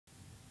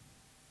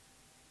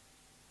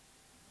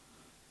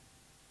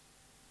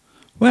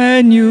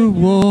When you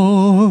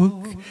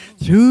walk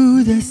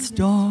through the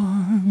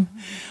storm,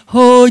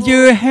 hold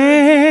your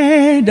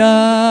head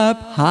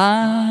up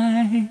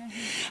high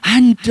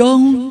and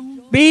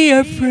don't be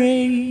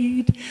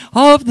afraid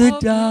of the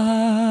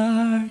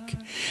dark.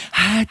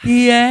 At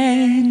the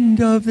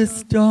end of the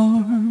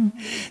storm,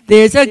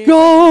 there's a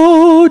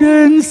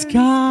golden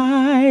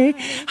sky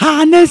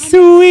and a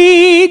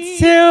sweet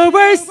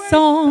silver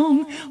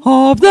song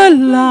of the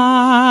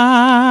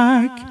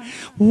lark.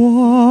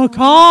 Walk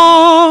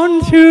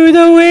on through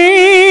the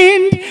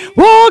wind,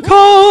 walk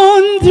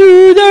on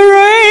through the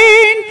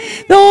rain,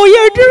 though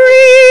your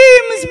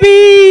dreams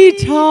be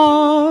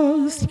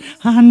tossed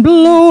and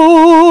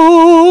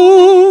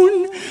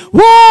blown.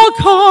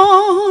 Walk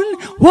on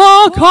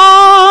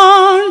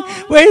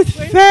with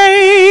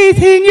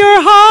faith in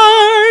your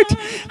heart,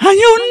 and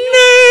you'll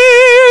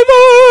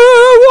never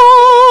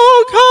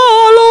walk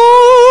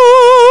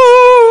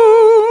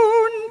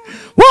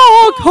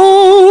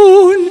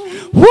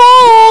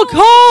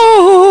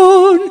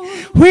on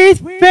with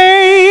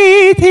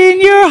faith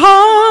in your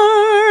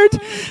heart,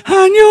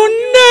 and you'll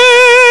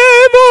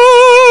never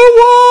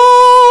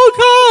walk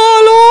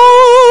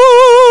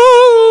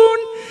alone.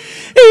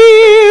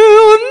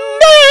 You'll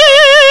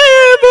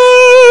never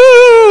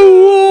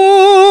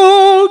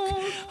walk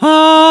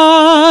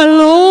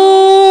alone.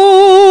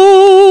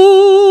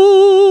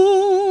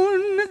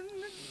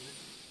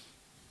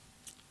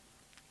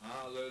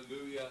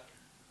 Hallelujah,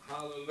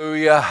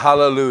 hallelujah,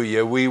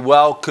 hallelujah. We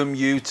welcome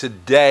you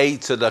today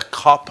to the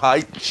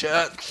Kopite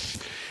Church.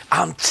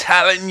 I'm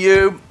telling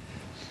you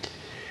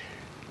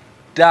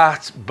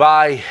that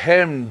by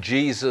him,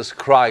 Jesus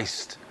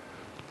Christ,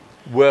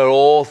 were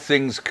all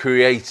things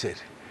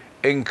created,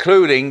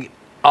 including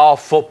our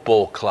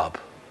football club.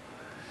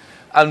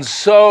 And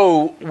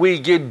so we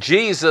give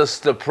Jesus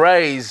the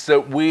praise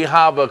that we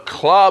have a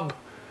club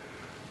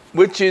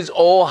which is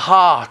all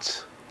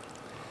heart,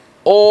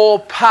 all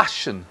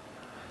passion,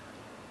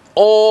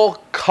 all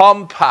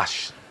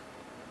compassion,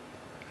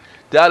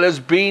 that has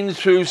been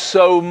through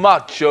so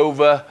much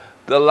over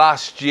the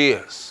last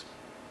years.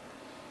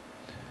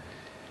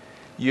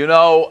 You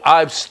know,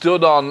 I've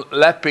stood on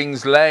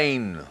Leppings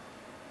Lane,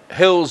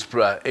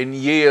 Hillsborough, in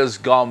years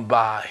gone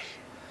by.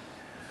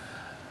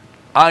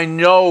 I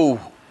know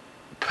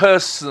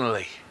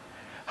personally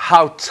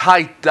how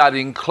tight that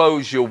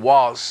enclosure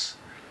was,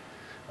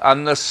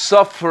 and the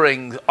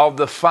suffering of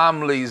the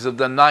families of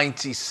the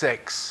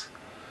 96.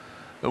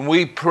 And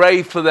we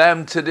pray for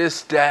them to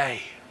this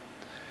day.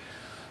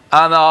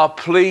 And are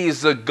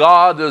pleased that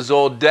God has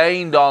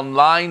ordained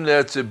online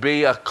there to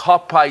be a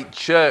Kopite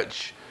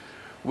church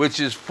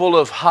which is full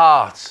of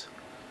heart,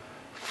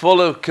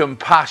 full of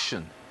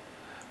compassion,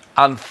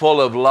 and full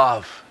of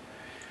love.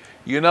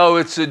 You know,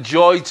 it's a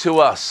joy to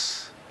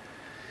us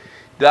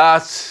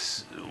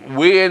that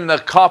we in the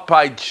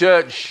Kopite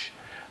church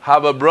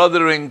have a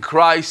brother in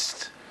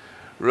Christ,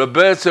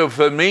 Roberto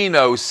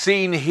Firmino,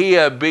 seen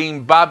here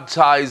being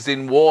baptized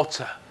in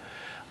water,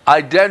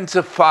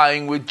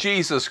 identifying with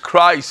Jesus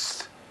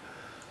Christ.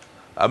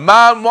 A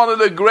man, one of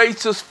the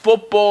greatest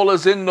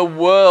footballers in the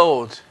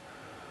world,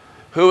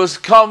 who has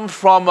come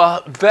from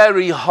a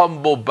very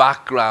humble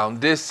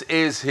background. This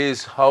is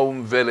his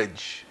home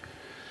village.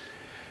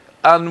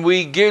 And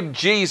we give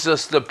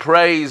Jesus the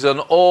praise and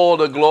all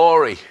the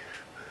glory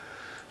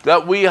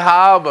that we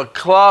have a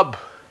club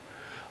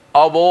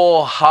of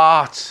all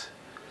heart.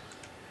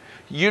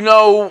 You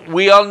know,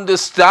 we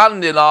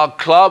understand in our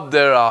club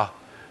there are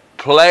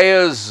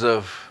players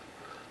of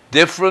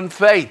different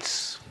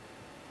faiths.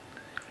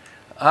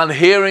 And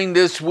hearing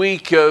this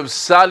week of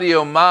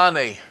Sadio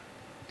Mane,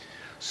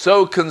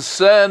 so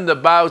concerned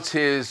about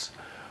his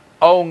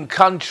own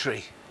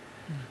country,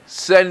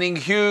 sending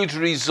huge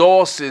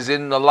resources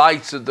in the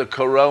light of the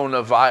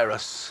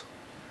coronavirus.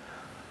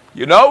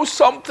 You know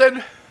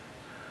something?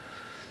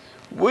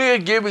 We're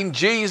giving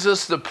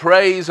Jesus the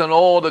praise and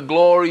all the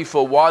glory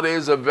for what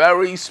is a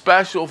very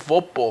special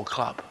football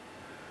club.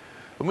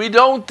 And we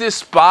don't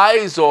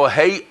despise or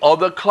hate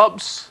other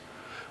clubs.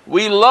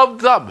 We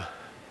love them.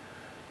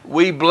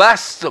 We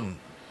bless them.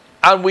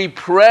 And we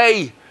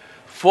pray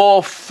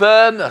for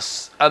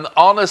fairness and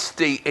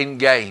honesty in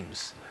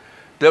games,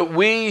 that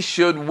we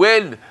should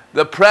win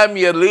the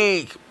Premier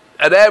League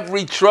at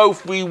every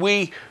trophy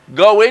we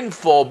go in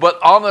for, but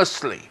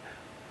honestly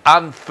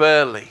and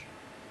fairly.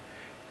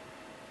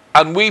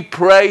 And we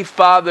pray,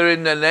 Father,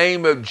 in the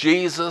name of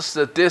Jesus,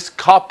 that this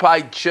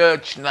Kopite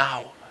church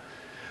now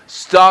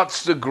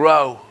starts to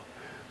grow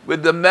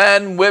with the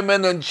men,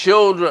 women and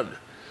children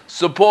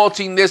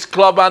supporting this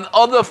club, and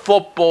other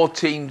football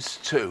teams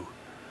too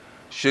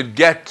should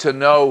get to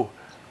know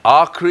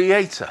our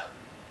Creator.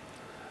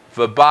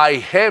 For by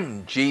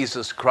him,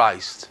 Jesus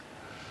Christ,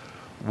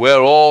 were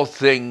all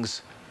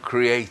things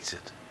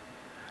created.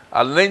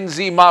 And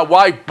Lindsay, my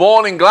wife,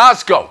 born in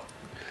Glasgow,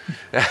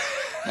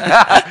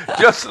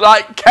 just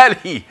like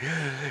Kenny,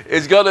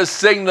 is going to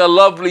sing the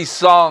lovely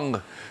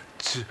song,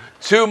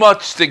 Too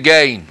Much to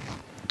Gain,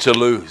 to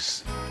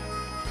Lose.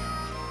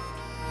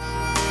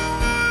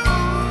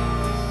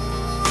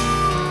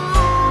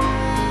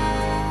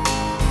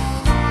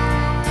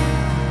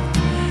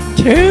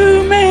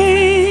 Too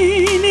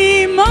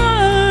many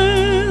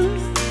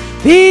miles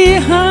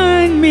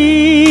behind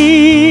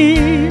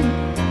me,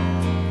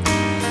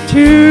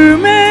 too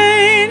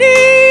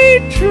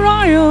many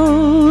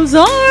trials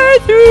are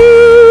through,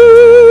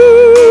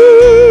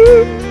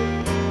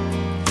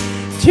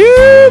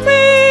 too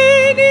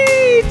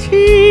many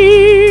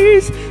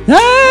tears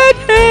that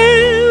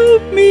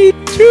help me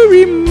to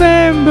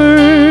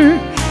remember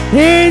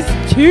there's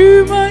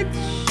too much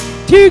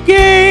to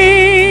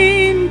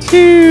gain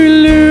to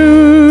lose.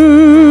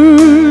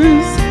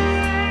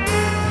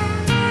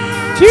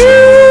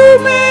 Too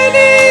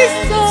many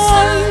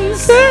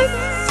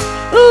sunsets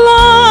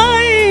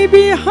lie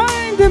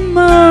behind the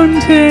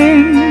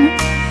mountain.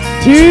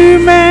 Too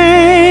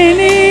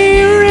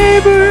many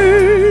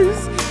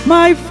rivers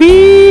my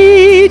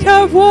feet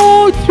have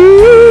walked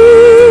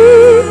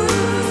through.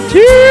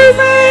 Too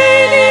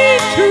many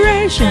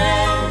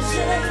treasures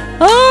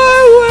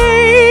are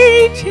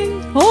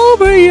waiting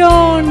over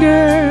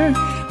yonder,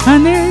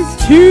 and there's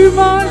too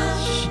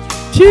much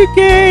to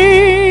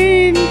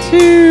gain to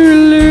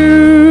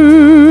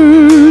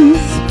lose.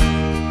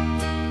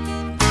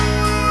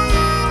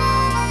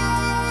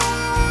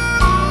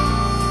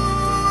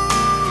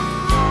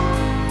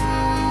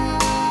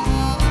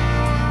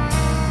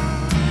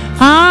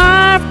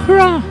 I've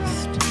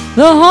crossed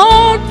the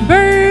hot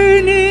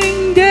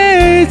burning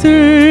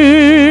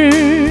desert.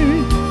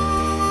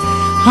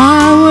 I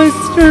was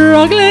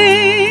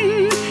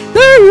struggling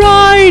the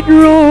right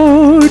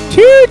road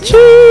to choose,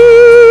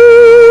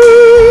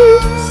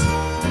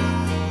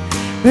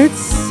 but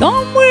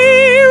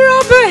somewhere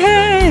up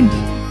ahead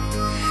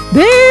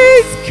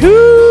there's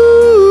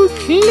cool,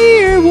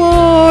 clear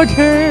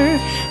water,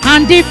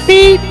 and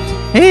defeat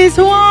is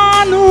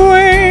one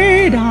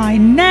word I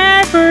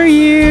never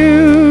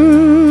use.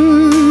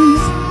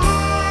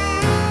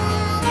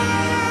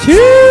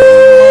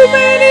 Too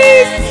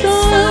many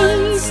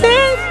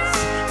sunsets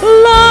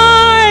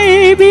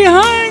lie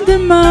behind the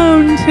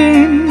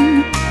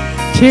mountain.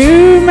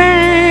 Too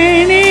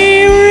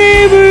many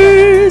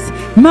rivers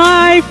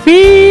my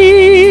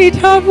feet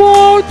have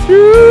walked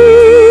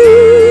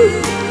through.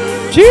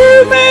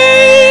 Too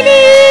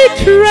many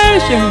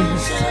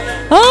treasures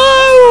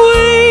are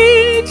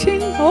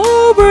waiting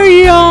over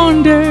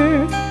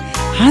yonder,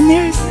 and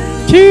there's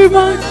too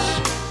much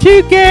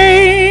to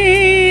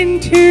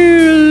gain to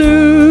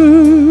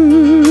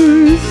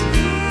lose.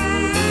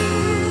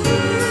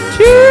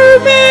 Too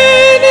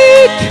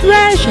many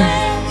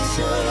treasures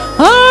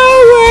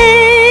are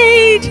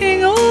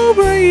waiting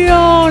over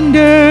yonder,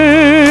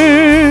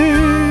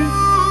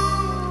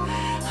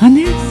 and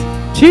there's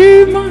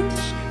too much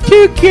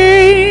to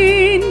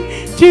gain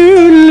to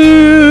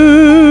lose.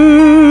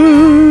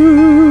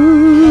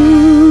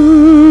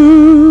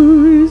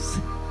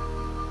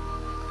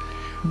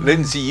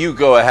 Lindsay, you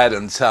go ahead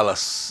and tell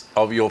us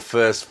of your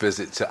first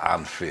visit to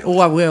Anfield. Oh,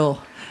 I will.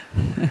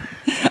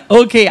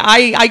 Okay,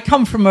 I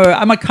come from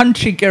I'm a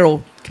country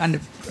girl, kind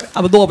of,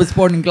 although I was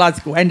born in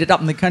Glasgow, ended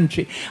up in the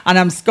country, and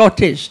I'm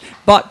Scottish.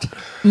 But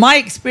my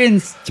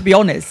experience, to be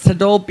honest,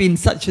 had all been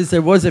such as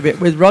there was of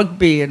it, with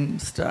rugby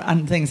and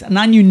things, and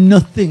I knew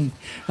nothing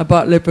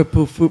about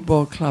Liverpool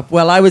Football Club.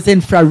 Well, I was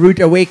in for a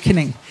rude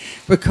awakening,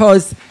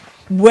 because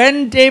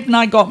when Dave and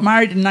I got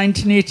married in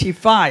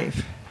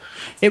 1985,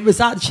 it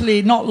was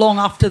actually not long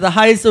after the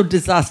Heysel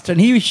disaster,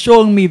 and he was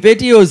showing me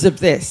videos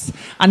of this,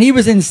 and he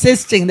was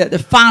insisting that the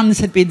fans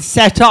had been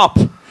set up,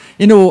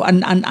 you know,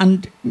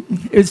 and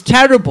it was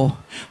terrible.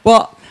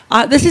 Well,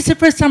 this is the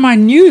first time I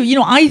knew, you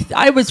know,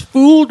 I was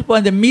fooled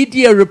by the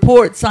media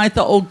reports. I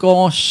thought, oh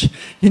gosh,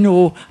 you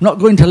know, I'm not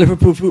going to a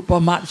Liverpool football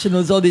match, and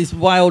there's all these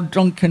wild,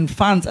 drunken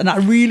fans, and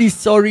I'm really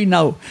sorry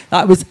now.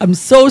 I'm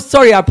so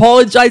sorry. I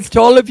apologize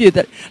to all of you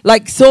that,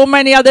 like so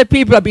many other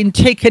people, have been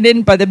taken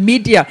in by the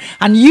media.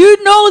 And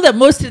you know that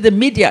most of the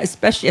media,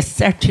 especially a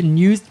certain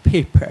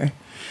newspaper,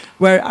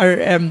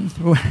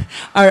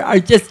 are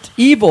just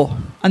evil,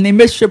 and they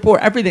misreport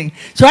everything.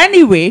 So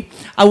anyway,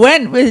 I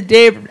went with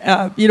Dave,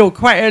 you know,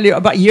 quite early,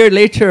 about a year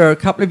later or a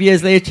couple of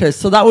years later.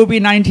 So that would be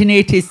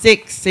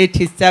 1986,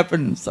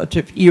 87 sort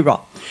of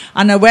era.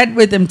 And I went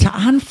with him to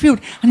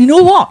Anfield. And you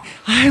know what?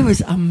 I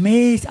was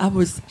amazed. I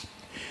was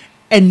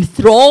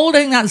enthralled. I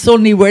think that's the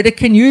only word I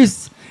can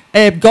use.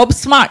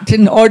 Gobsmacked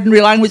in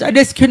ordinary language. I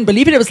just couldn't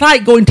believe it. It was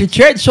like going to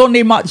church,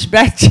 only much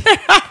better.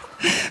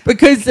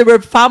 Because there were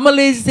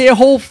families there,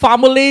 whole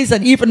families,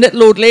 and even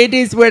little old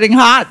ladies wearing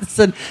hats,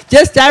 and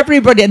just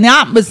everybody, and the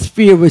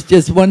atmosphere was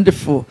just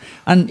wonderful.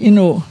 And you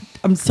know,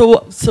 I'm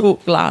so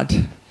glad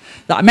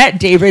that I met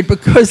David,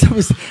 because I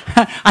was,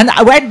 and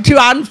I went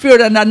to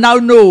Anfield, and I now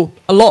know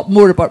a lot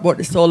more about what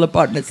it's all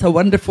about. And it's a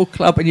wonderful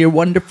club, and you're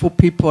wonderful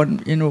people,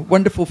 and you know,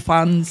 wonderful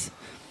fans.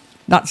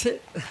 That's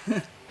it.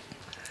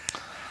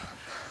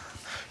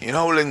 You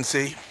know,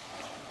 Lindsay,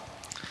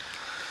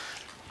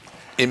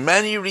 in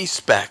many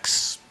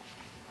respects,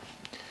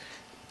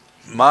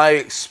 my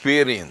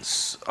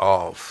experience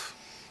of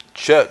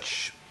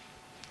church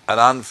at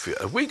Anfield,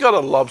 have we got a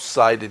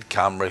lopsided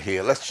camera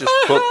here? Let's just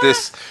put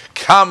this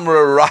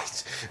camera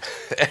right.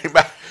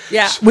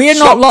 Yeah, we're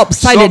not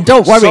lopsided,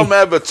 don't worry. Some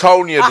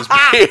Evertonians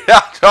being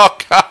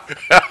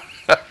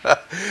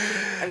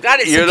I'm glad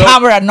it's the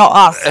camera, not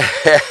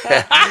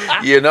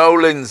us. You know,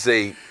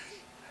 Lindsay,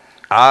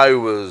 I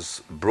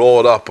was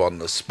brought up on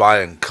the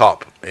Spion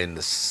Cup in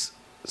the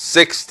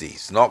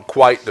 60s, not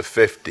quite the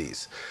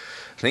 50s.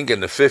 I think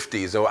in the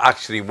 50s, I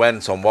actually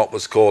went on what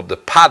was called the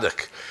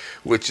paddock,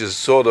 which is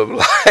sort of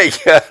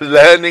like a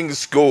learning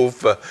school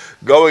for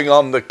going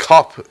on the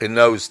cup in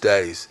those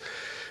days.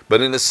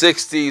 But in the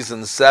 60s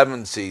and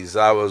 70s,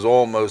 I was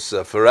almost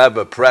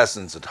forever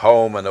present at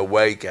home and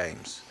away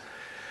games.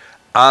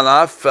 And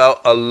I felt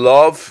a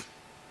love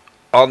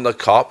on the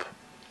cup,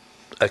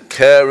 a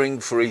caring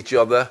for each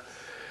other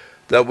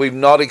that we've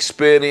not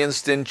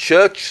experienced in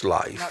church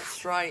life.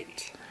 That's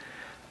right.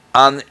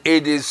 And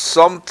it is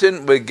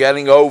something we're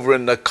getting over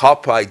in the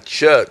Kopite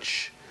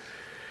Church,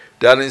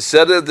 that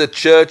instead of the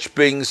church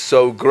being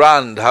so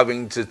grand,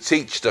 having to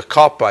teach the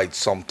Kopites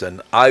something,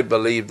 I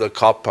believe the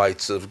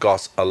Kopites have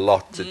got a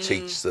lot to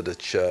teach to the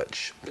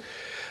church.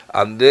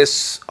 And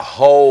this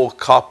whole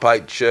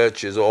Kopite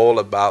Church is all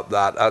about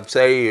that. I'll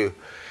tell you,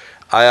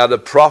 I had a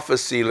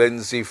prophecy,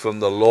 Lindsay, from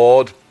the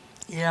Lord.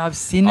 Yeah, I've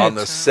seen it. On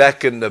the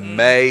 2nd of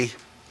May,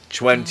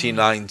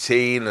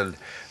 2019, and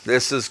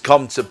this has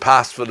come to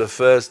pass for the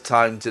first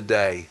time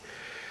today.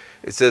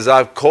 It says,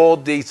 I've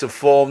called thee to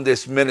form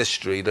this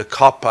ministry, the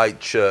Kopite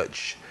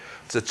Church,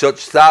 to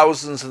touch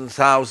thousands and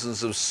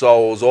thousands of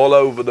souls all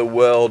over the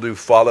world who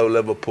follow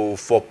Liverpool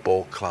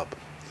Football Club.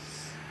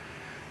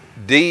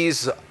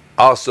 These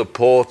are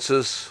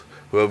supporters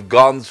who have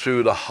gone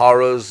through the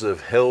horrors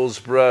of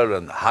Hillsborough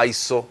and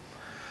Heysel,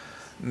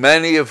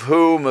 many of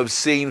whom have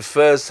seen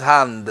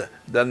firsthand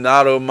the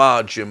narrow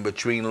margin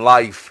between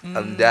life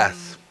and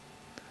death.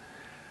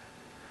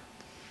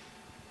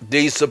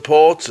 These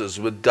supporters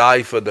would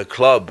die for the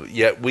club,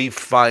 yet we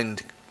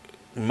find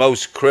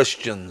most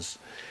Christians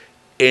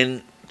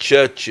in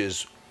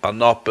churches are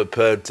not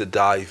prepared to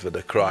die for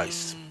the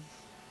Christ.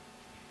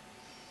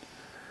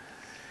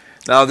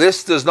 Now,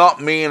 this does not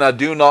mean I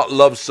do not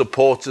love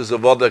supporters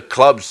of other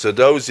clubs. So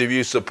those of you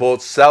who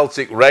support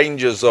Celtic,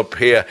 Rangers up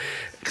here,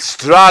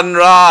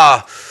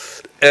 Stranraer,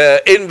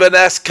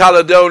 Inverness,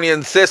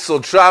 Caledonian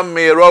Thistle,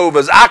 Tranmere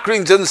Rovers,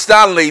 Accrington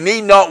Stanley,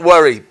 need not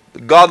worry.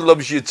 God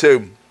loves you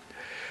too.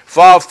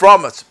 Far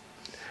from it.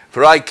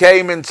 For I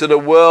came into the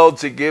world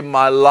to give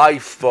my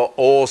life for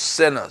all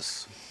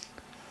sinners.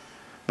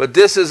 But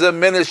this is a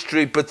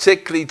ministry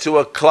particularly to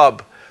a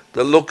club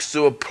that looks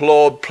to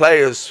applaud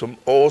players from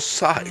all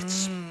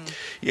sides.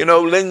 You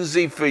know,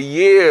 Lindsay, for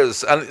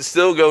years, and it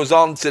still goes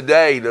on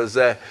today, there's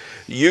a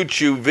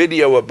YouTube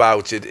video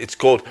about it. It's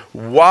called,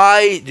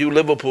 Why Do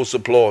Liverpool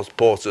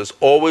Supporters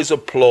Always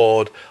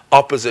Applaud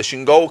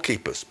Opposition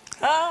Goalkeepers?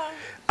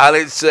 And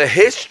it's a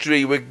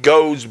history which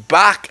goes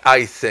back,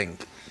 I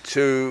think,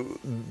 to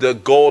the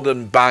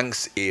Gordon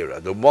Banks era,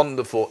 the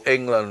wonderful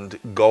England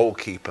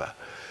goalkeeper.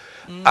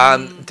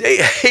 And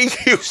he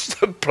used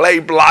to play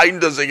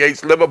blinders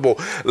against Liverpool.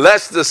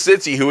 Leicester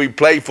City, who he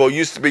played for,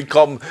 used to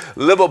become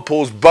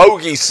Liverpool's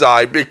bogey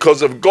side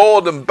because of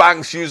Gordon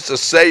Banks used to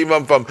save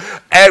them from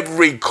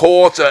every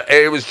quarter.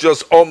 It was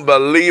just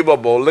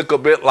unbelievable. A little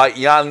bit like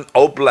Jan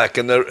Oblak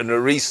in a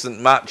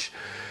recent match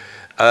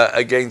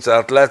against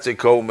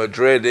Atletico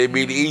Madrid. I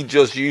mean, he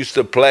just used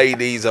to play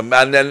these, and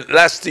then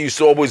Leicester used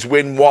to always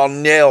win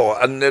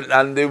 1-0,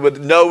 and they were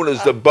known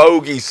as the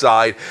bogey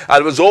side, and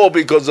it was all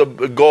because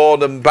of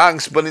Gordon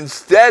Banks. But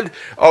instead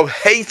of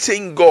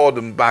hating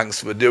Gordon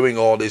Banks for doing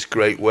all this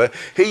great work,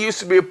 he used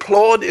to be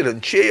applauded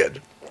and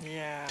cheered.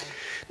 Yeah.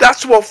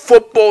 That's what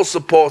football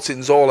supporting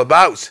is all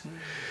about.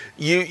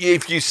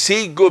 If you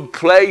see good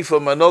play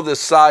from another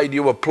side,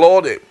 you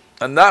applaud it,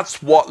 and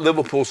that's what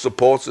Liverpool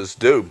supporters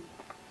do.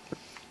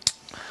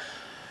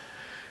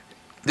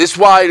 This is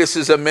why this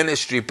is a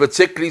ministry,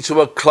 particularly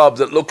to a club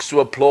that looks to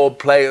applaud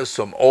players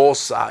from all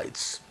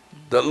sides,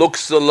 that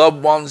looks to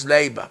love one's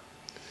neighbour.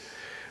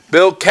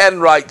 Bill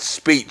Kenwright's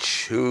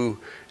speech,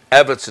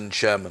 Everton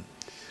chairman,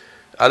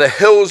 at a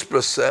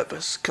Hillsborough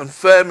service,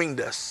 confirming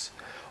this.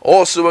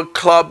 Also a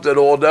club that,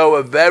 although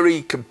are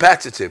very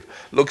competitive,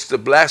 looks to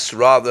bless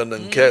rather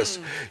than curse.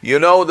 You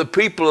know, the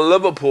people of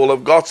Liverpool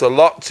have got a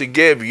lot to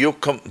give. You're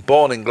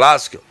born in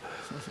Glasgow.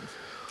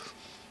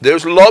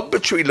 There's love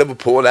between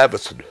Liverpool and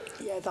Everton,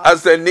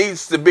 as there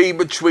needs to be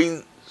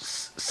between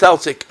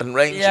Celtic and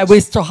Rangers. Yeah, we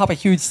still have a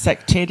huge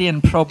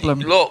sectarian problem.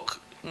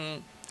 Look,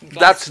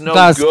 that's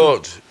no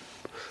good.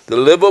 The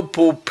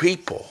Liverpool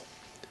people,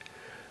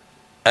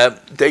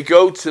 they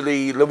go to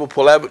the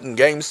Liverpool-Everton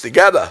games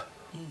together.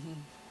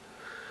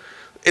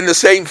 In the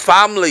same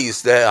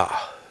families they are.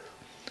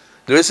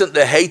 There isn't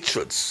the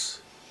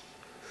hatreds.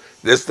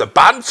 There's the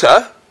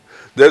banter,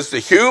 there's the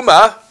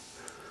humour,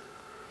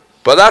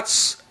 but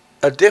that's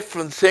a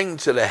different thing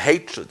to the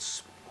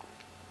hatreds.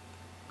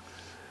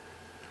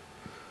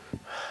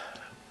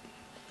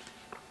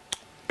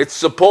 Its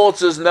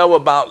supporters know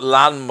about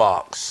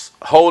landmarks,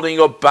 holding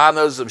up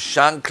banners of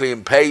Shankly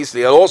and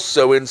Paisley, and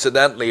also,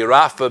 incidentally,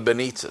 Rafa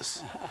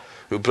Benitez,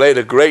 who played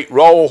a great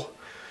role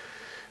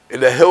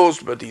in the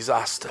Hillsborough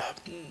disaster.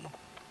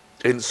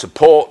 in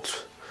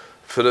support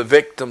for the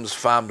victims'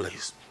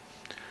 families,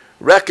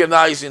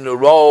 recognizing the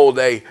role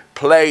they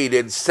played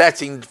in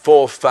setting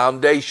forth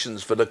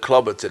foundations for the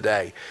club of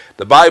today.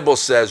 The Bible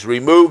says,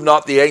 remove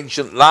not the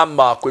ancient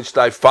landmark which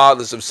thy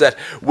fathers have set.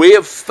 We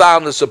have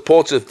found the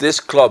supporters of this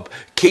club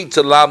keep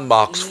to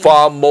landmarks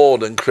far more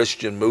than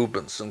Christian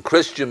movements. And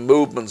Christian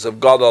movements have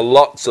got a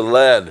lot to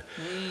learn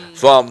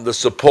from the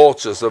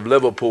supporters of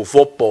Liverpool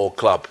Football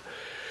Club,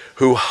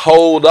 who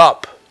hold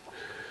up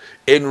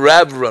in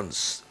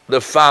reverence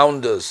the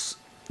founders,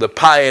 the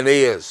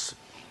pioneers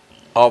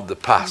of the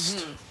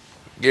past.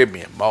 Give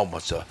me a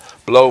moment to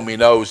blow me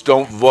nose.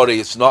 Don't worry,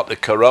 it's not the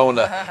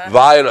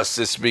coronavirus.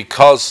 It's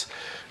because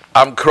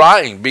I'm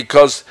crying,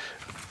 because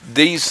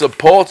these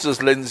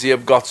supporters, Lindsay,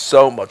 have got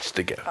so much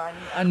to give.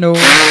 I know.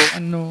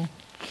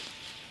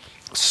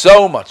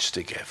 So much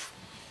to give.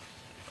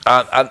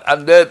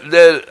 And they're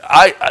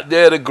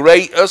the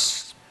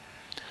greatest,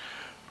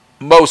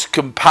 most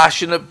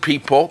compassionate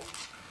people.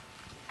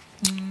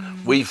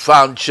 We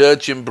found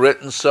church in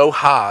Britain so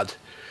hard.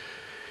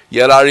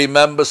 Yet I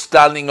remember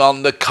standing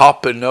on the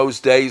Kop in those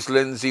days,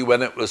 Lindsay,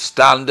 when it was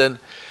standing.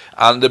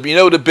 And you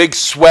know the big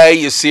sway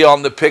you see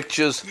on the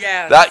pictures?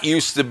 Yes. That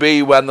used to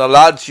be when the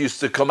lads used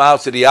to come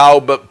out of the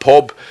Albert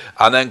pub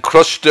and then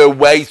crush their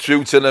way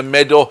through to the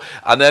middle.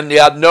 And then they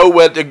had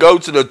nowhere to go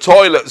to the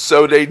toilet,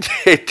 so they'd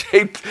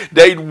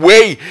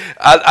wee.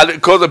 And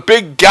because a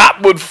big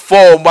gap would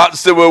form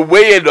once they were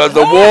weeing, and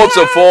the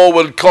waterfall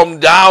would come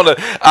down.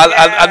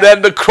 And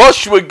then the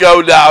crush would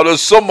go down as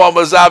someone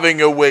was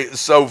having a wee. It's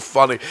so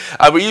funny.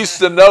 And we used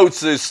to know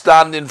to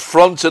stand in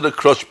front of the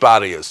crush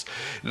barriers.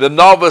 The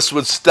novice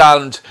would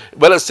stand,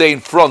 when I say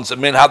in front, I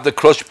mean have the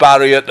crush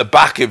barrier at the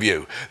back of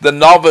you. The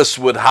novice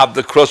would have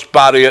the crush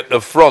barrier at the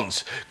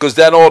front, because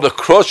then all the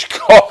crush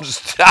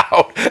comes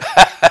down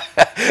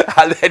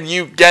and then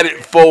you get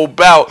it full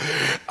belt.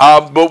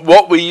 But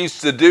what we used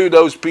to do,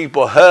 those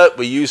people hurt,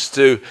 we used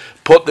to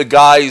put the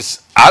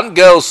guys and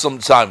girls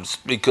sometimes,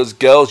 because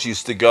girls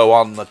used to go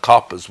on the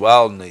Kop as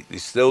well, and they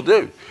still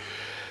do.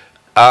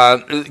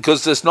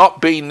 Because there's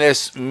not been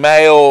this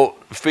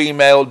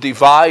male-female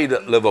divide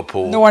at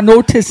Liverpool. No, I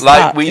noticed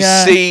like that. we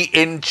see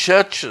in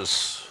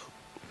churches.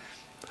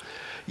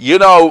 You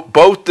know,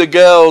 both the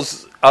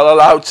girls are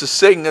allowed to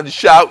sing and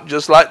shout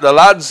just like the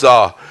lads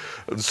are.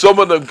 And some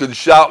of them can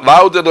shout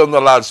louder than the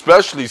lads,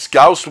 especially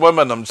Scouse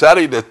women. I'm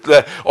telling you,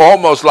 they're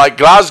almost like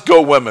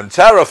Glasgow women.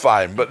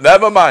 Terrifying, but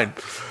never mind.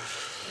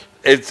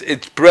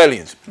 It's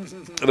brilliant.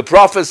 The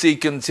prophecy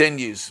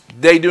continues.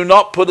 They do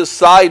not put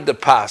aside the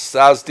past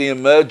as the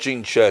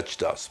emerging church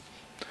does.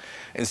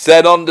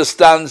 Instead,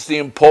 understands the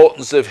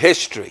importance of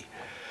history,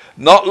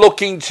 not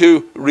looking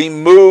to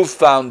remove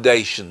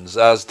foundations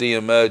as the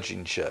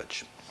emerging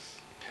church.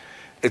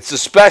 It's a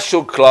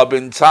special club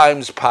in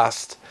times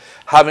past,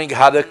 having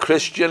had a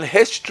Christian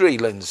history,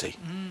 Lindsay.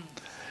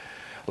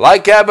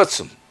 Like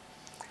Everton,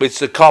 which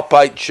the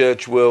Kopite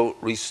Church will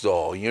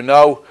restore. You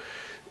know,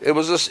 it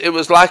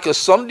was like a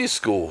Sunday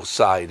school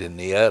side in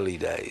the early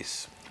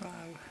days.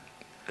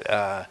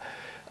 Wow.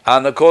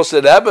 And of course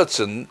at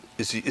Everton,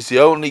 it's the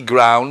only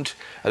ground,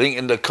 I think,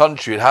 in the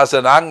country, it has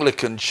an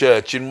Anglican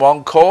church in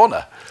one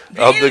corner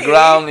of the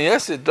ground.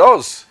 Yes, it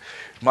does.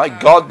 My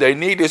God, they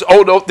need this.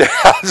 Oh no,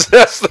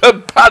 that's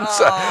the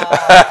Panther.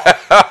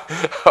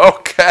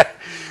 Okay.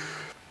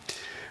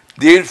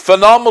 The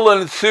phenomenal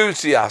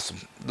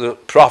enthusiasm, the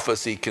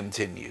prophecy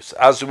continues.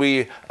 As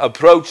we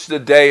approach the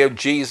day of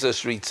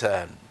Jesus'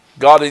 return,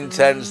 God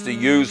intends to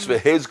use for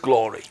his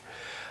glory,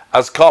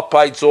 as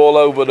Kopites all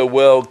over the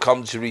world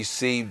come to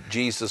receive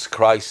Jesus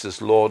Christ as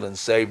Lord and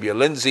Savior.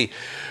 Lindsay,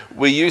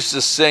 we used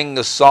to sing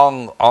a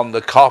song on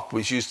the Kop,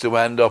 which used to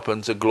end up,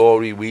 "Unto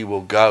glory we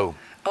will go."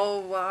 Oh,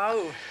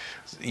 wow.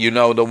 You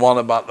know, the one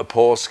about the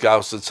poor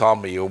Scouser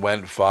Tommy who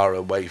went far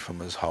away from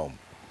his home.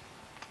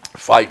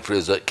 Fight for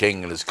his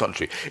king and his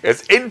country.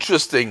 It's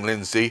interesting,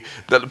 Lindsay,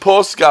 that the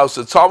poor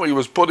Scouser Tommy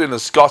was put in a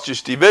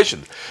Scottish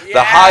division,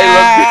 the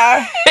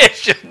Highland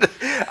division,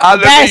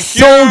 and there's a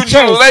huge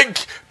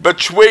link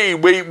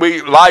between,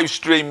 we live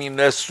streaming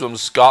this from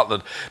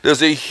Scotland,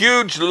 there's a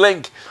huge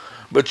link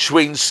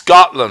between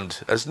Scotland,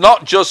 it's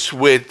not just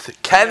with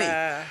Kenny,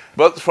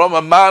 but from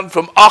a man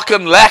from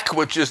Auchinleck,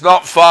 which is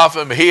not far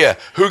from here.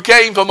 Who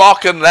came from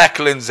Auchinleck,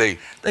 Lindsay?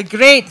 The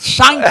great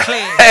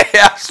Shankly.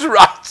 That's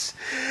right.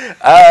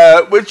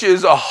 Which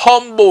is a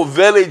humble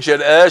village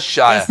in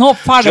Ayrshire. It's not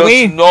far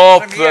away. Just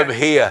north from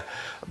here.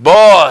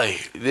 Boy,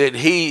 did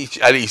he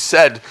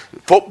said,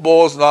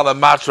 football's not a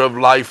matter of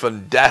life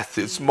and death.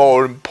 It's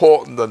more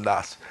important than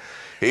that.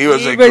 He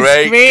was a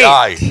great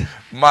guy.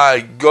 My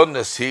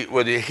goodness,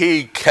 would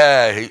he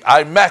care?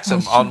 I met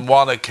him on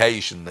one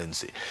occasion,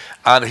 Lindsay,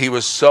 and he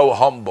was so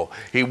humble.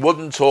 He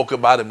wouldn't talk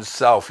about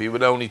himself. He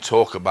would only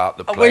talk about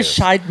the players. I wish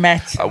I'd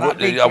met him.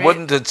 I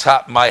wouldn't have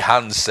tapped my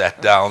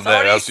handset down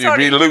there, else you'd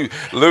be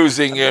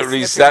losing your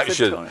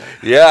reception.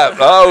 Yeah.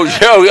 Oh,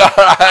 all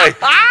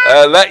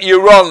right. Let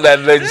you run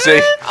then, Lindsay.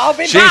 I'll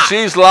be back.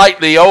 She's like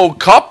the old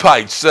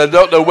Kopites. I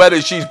don't know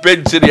whether she's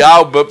been to the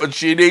Albert, but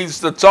she needs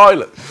the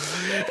toilet.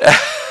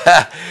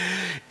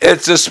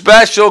 It's a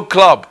special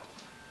club.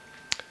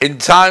 In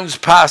times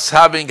past,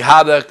 having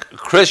had a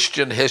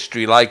Christian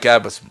history like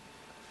Everton,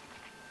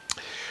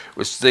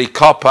 which the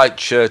Kopite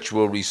Church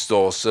will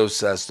restore, so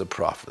says the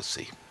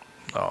prophecy.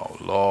 Oh,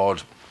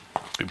 Lord,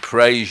 we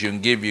praise you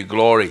and give you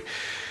glory.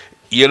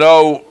 You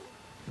know,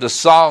 the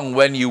song,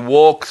 when you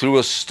walk through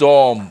a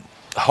storm,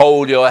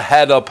 hold your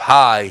head up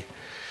high.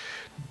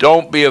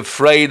 Don't be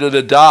afraid of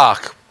the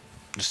dark.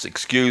 Just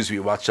excuse me,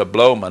 watch I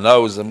blow my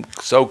nose. I'm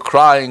so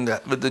crying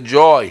with the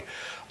joy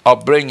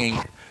of bringing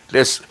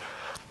this.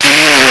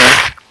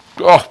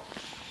 Oh,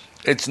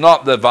 it's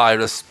not the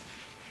virus.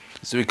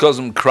 It's because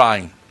I'm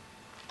crying.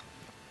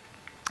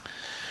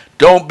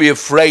 Don't be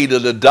afraid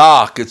of the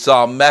dark. It's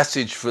our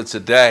message for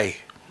today.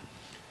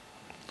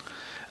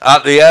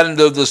 At the end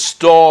of the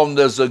storm,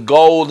 there's a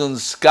golden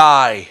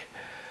sky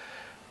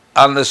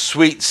and the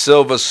sweet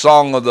silver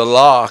song of the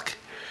lark.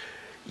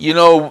 You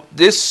know,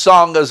 this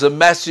song is a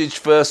message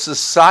for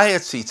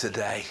society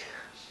today.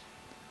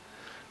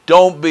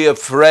 Don't be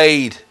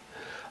afraid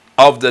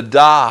of the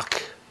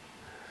dark.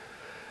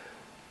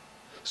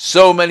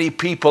 So many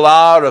people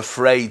are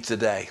afraid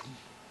today.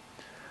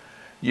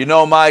 You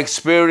know, my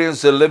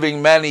experience of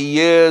living many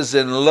years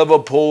in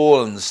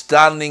Liverpool and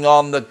standing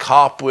on the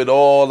Kop with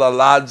all the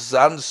lads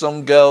and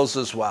some girls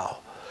as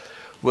well,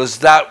 was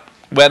that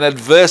when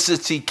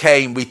adversity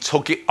came, we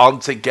took it on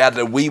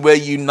together. We were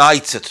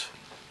united.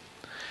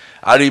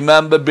 I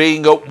remember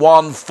being at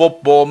one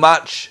football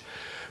match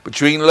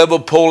between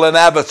Liverpool and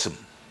Everton,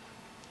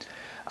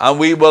 and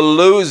we were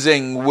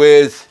losing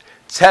with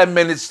 10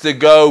 minutes to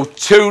go,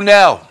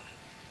 2-0.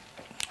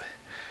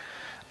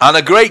 And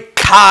a great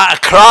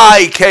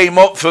cry came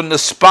up from the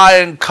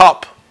Spion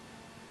Kop.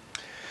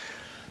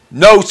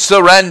 No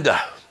surrender.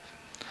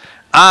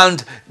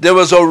 And there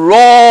was a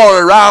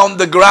roar around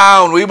the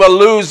ground. We were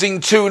losing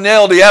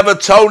 2-0. The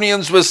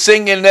Evertonians were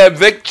singing their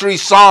victory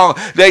song.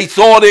 They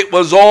thought it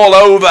was all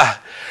over.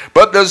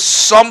 But there's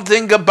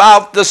something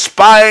about the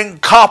Spion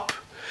Kop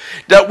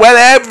that when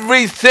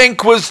everything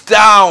was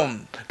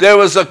down, there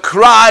was a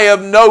cry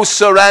of no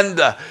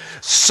surrender.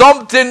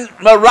 Something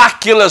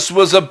miraculous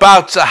was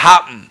about to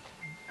happen.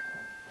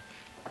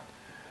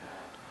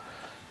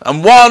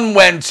 And one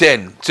went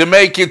in to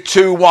make it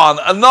 2-1.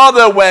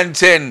 Another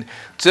went in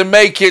to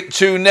make it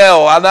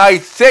 2-0. And I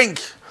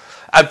think,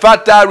 in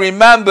fact, I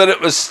remember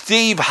it was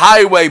Steve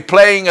Highway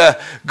playing a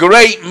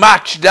great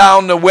match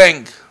down the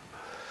wing.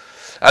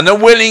 And the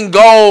winning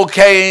goal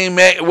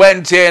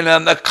went in,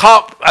 and the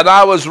Kop, and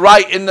I was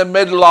right in the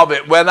middle of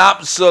it, went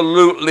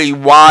absolutely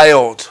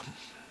wild.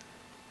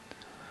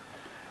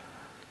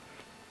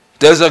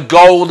 There's a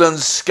golden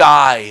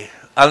sky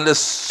and the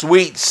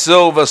sweet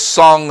silver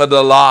song of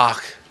the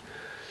lark.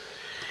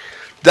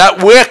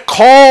 That we're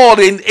called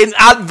in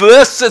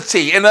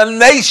adversity, in a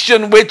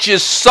nation which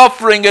is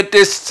suffering at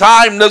this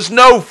time. There's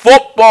no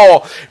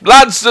football.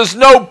 Lads, there's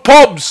no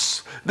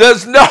pubs.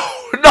 There's no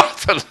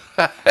nothing.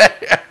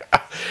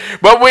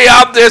 But we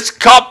have this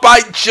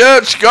Kopite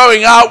Church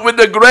going out with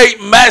a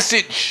great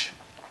message.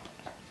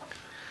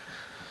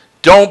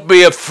 Don't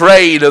be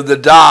afraid of the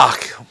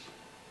dark.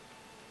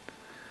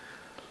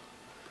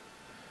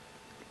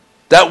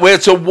 That we're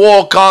to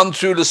walk on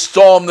through the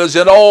storm. There's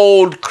an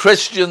old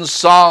Christian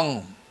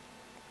song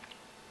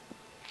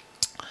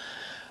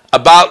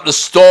about the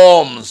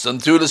storms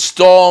and through the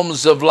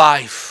storms of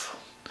life.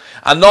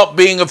 And not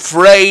being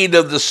afraid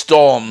of the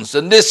storms.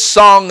 And this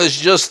song is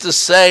just the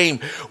same.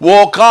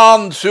 Walk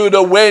on through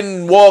the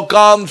wind, walk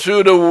on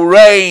through the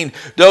rain,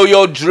 though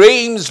your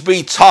dreams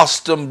be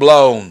tossed and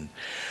blown.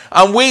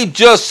 And we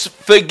just,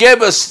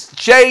 forgive us,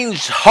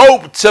 change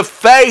hope to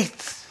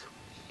faith.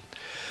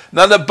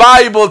 Now the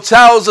Bible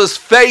tells us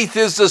faith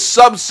is the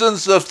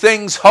substance of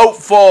things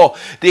hoped for,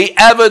 the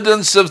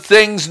evidence of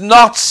things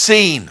not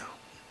seen.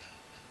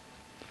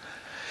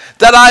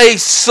 That I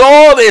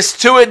saw this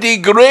to a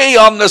degree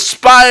on the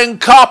Spion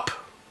Kop.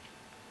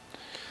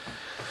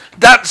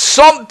 That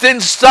something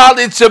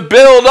started to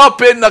build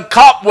up in the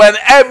Kop when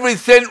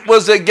everything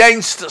was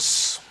against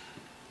us.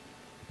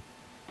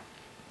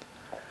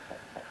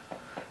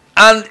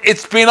 And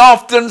it's been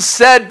often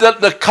said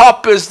that the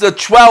Kop is the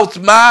 12th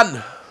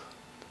man.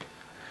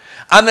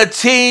 And the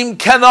team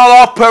cannot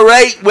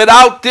operate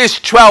without this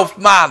 12th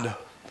man.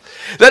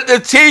 That the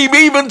team,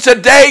 even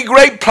today,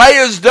 great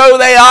players though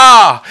they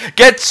are,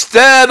 get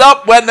stirred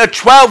up when the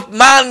 12th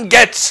man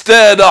gets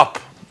stirred up.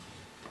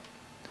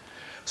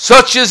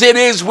 Such as it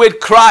is with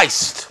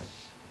Christ.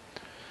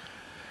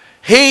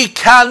 He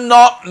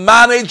cannot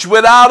manage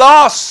without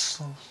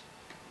us.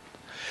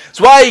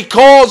 That's why he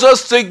calls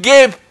us to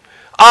give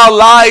our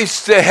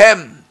lives to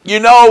him.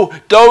 You know,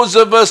 those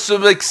of us who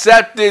have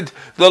accepted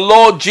the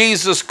Lord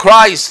Jesus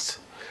Christ,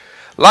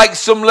 like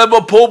some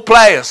Liverpool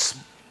players,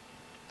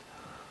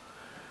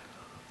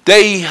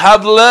 they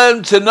have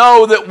learned to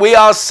know that we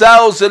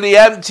ourselves are the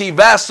empty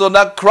vessel,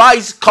 that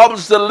Christ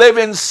comes to live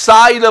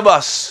inside of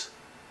us.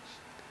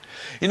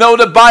 You know,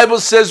 the Bible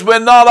says we're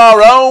not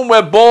our own,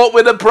 we're bought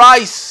with a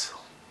price.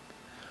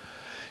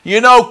 You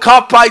know,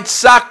 Kopite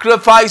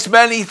sacrificed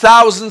many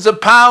thousands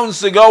of pounds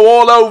to go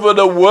all over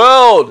the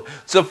world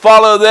to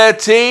follow their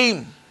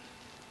team.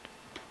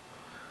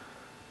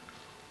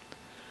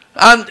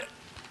 And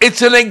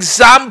it's an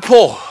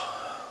example.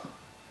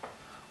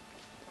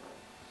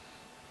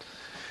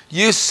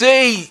 You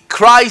see,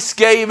 Christ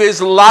gave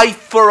his life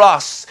for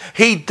us.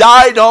 He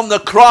died on the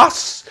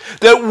cross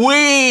that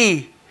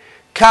we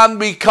can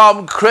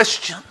become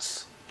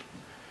Christians.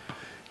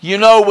 You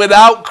know,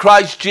 without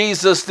Christ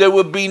Jesus, there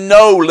would be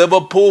no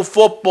Liverpool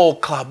Football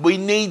Club. We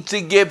need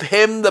to give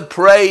him the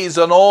praise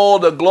and all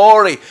the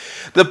glory.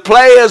 The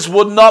players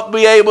would not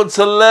be able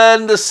to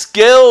learn the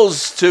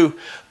skills to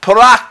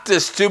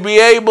practice, to be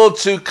able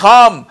to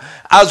come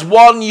as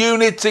one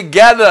unit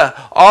together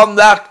on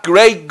that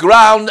great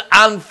ground,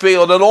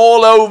 Anfield, and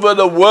all over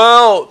the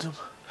world.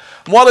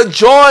 What a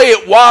joy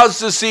it was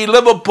to see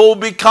Liverpool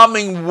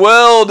becoming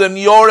world and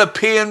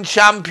European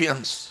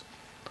champions,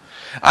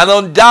 and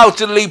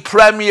undoubtedly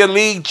Premier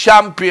League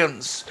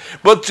champions.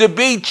 But to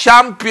be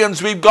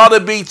champions, we've got to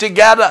be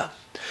together.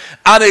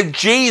 And if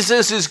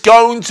Jesus is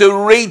going to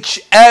reach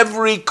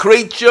every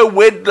creature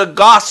with the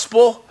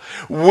gospel,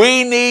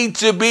 we need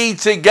to be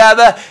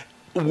together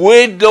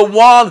with the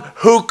one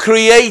who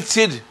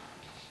created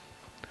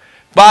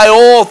by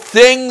all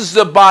things,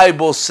 the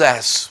Bible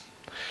says.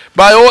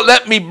 By all,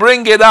 let me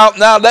bring it out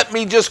now. Let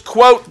me just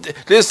quote.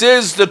 This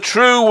is the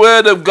true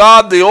word of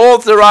God, the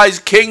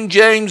authorized King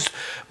James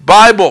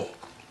Bible.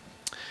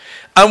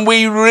 And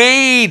we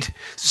read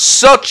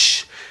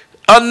such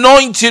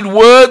anointed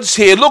words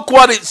here. Look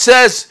what it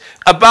says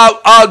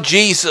about our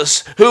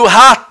Jesus, who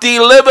hath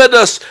delivered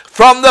us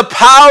from the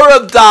power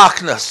of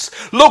darkness.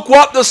 Look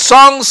what the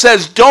song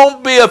says.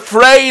 Don't be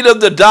afraid of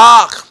the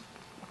dark.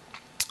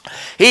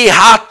 He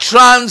hath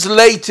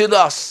translated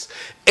us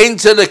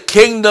into the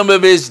kingdom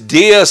of his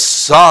dear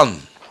Son.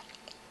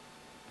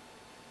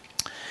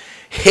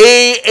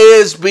 He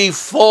is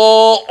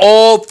before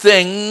all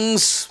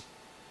things.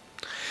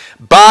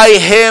 By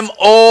him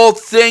all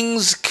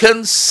things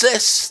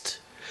consist.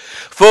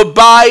 For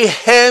by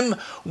him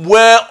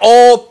were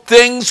all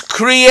things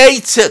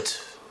created,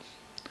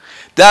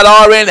 that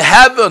are in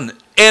heaven,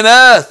 in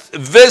earth,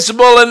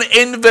 visible and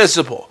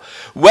invisible,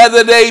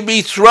 whether they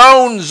be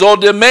thrones or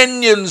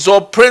dominions or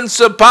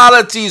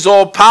principalities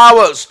or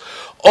powers.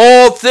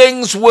 All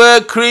things were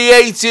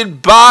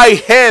created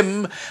by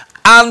him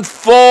and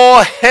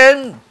for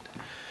him.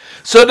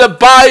 So the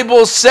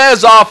Bible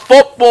says our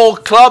football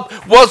club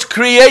was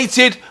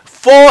created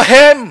for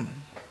him.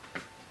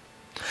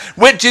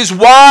 Which is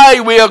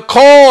why we are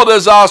called,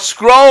 as our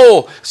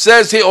scroll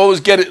says here. Always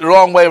get it the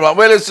wrong way around.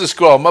 Where is the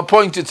scroll? I'm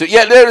pointing to.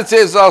 Yeah, there it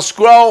is, our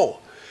scroll.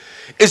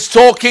 It's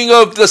talking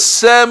of the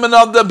Sermon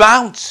on the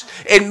Mount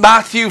in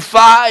Matthew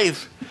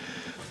 5.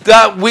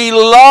 That we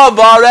love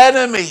our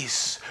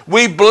enemies.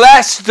 We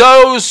bless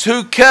those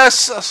who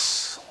curse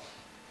us.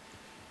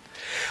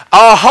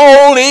 Our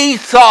whole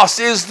ethos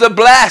is the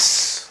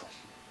bless.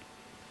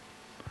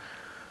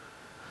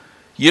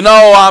 You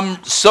know,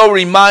 I'm so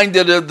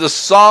reminded of the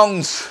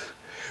songs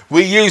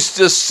we used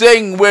to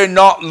sing. We're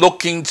not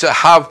looking to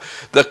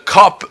have the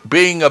cop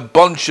being a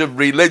bunch of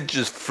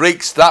religious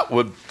freaks. That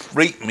would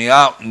freak me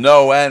out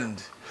no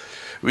end.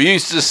 We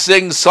used to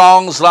sing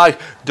songs like,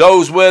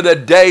 those were the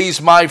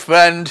days, my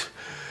friend.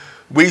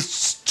 We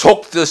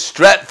took the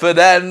Stretford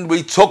End.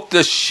 We took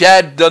the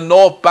Shed, the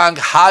North Bank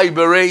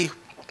Highbury.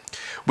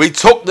 We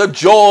took the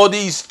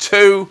Geordies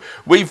too.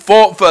 We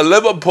fought for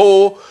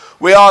Liverpool.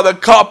 We are the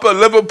cop of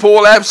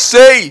Liverpool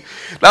FC.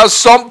 Now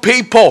some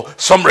people,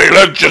 some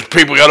religious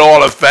people get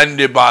all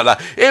offended by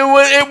that.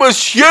 It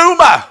was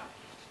humour.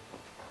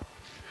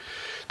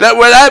 That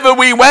wherever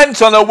we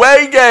went on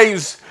away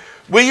games,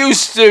 we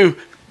used to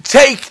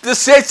take the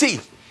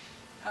city.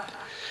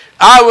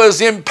 I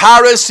was in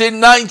Paris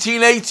in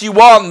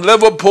 1981,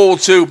 Liverpool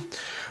to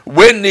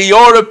win the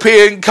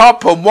European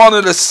Cup on one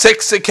of the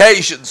 6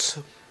 occasions.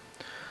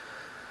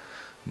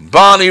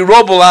 Barney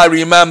Rubble, I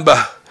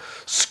remember,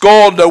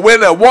 scored the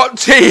winner. What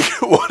team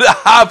would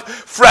have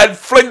Fred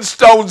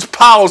Flintstone's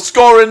pal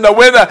scoring the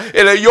winner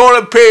in a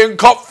European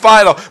Cup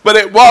final? But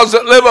it was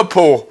at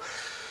Liverpool.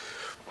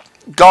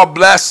 God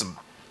bless them.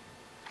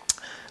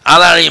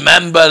 And I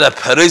remember the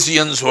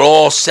Parisians were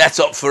all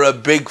set up for a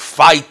big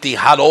fight. They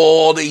had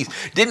all these,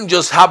 didn't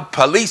just have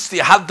police, they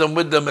had them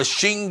with the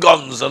machine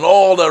guns and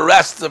all the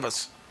rest of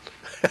us.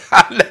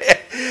 And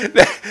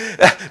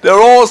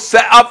they're all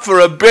set up for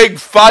a big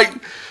fight.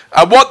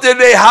 And what did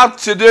they have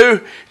to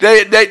do?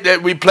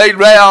 We played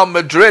Real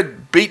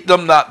Madrid, beat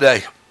them that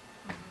day.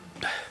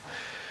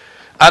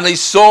 And they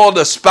saw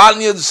the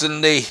Spaniards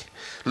and the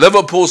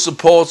Liverpool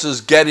supporters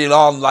getting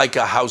on like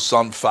a house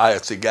on fire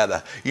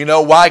together. You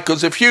know why?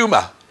 Because of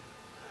humour.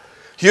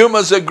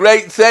 Humour's a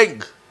great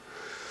thing.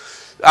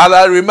 And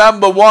I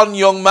remember one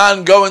young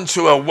man going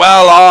to a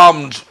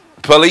well-armed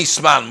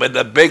policeman with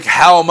a big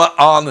helmet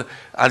on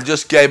and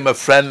just gave him a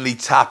friendly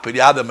tap. He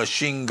had a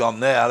machine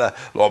gun there,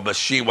 or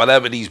machine,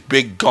 whatever these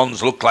big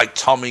guns look like,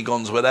 Tommy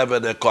guns, whatever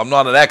they're called. I'm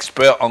not an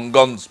expert on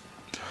guns.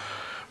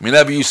 We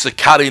never used to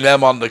carry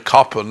them on the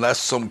cop unless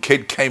some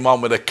kid came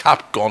on with a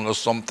cap gun or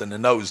something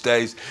in those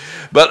days.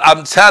 But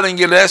I'm telling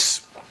you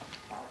this,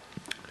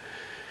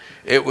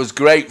 it was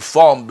great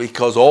fun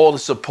because all the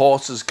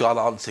supporters got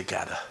on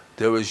together.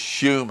 There was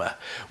humour.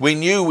 We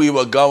knew we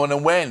were going to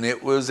win.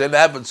 It was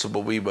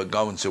inevitable we were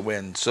going to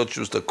win. Such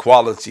was the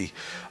quality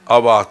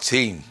of our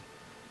team.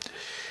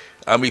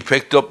 And we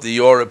picked up the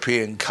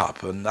European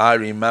Cup, and I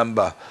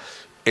remember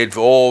it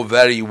all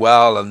very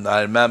well. And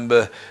I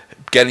remember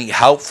getting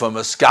help from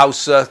a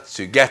scouser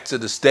to get to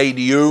the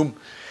stadium.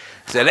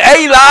 He said,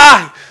 "Hey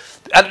la,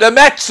 at the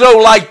Metro,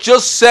 like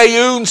just say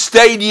oon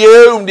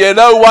stadium, do you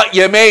know what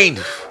you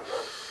mean?"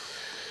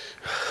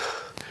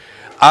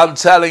 I'm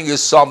telling you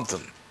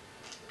something.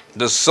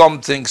 There's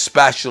something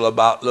special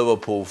about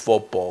Liverpool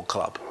Football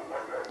Club.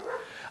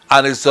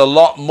 And it's a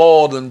lot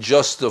more than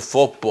just the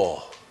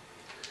football.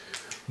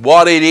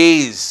 What it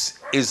is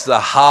the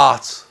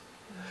heart.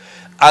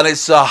 And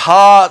it's a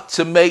heart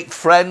to make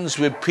friends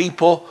with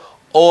people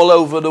all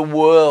over the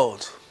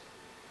world.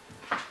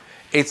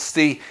 It's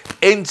the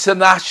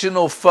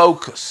international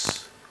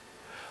focus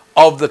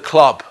of the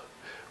club,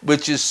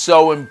 which is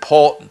so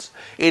important.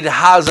 It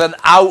has an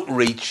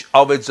outreach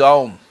of its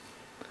own.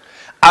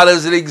 And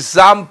as an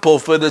example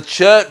for the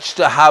church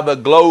to have a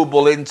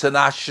global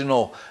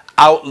international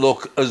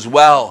outlook as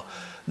well,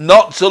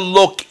 not to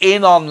look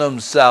in on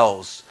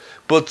themselves,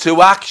 but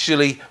to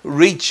actually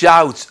reach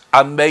out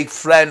and make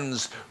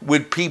friends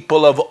with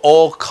people of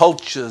all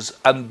cultures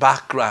and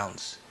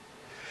backgrounds.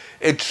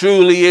 It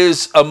truly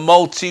is a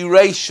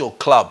multiracial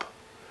club.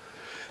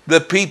 The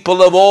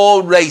people of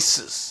all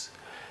races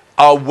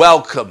are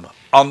welcome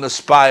on the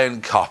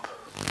Spion Cup.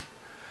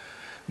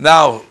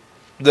 Now,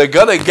 they're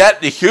going to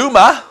get the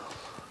humour,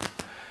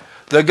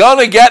 they're going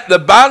to get the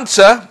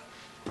banter,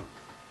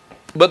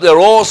 but they're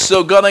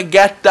also going to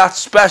get that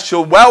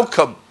special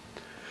welcome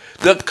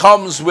that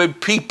comes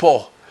with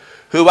people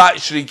who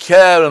actually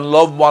care and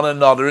love one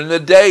another. In the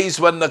days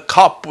when the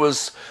Cup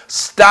was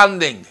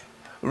standing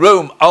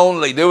room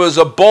only, there was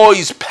a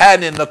boy's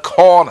pen in the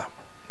corner.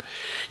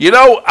 You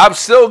know, I've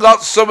still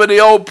got some of the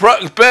old,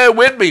 bear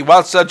with me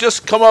whilst I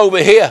just come over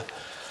here.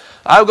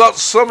 I've got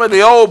some of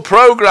the old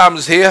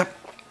programs here.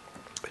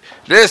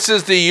 This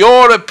is the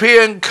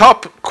European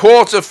Cup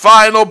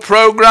quarter-final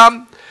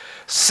program.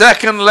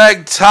 Second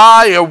leg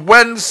tie of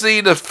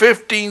Wednesday the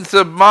 15th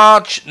of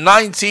March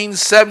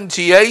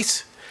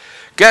 1978.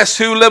 Guess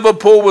who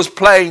Liverpool was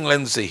playing,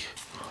 Lindsay?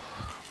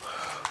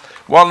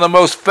 One of the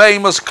most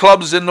famous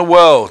clubs in the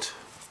world.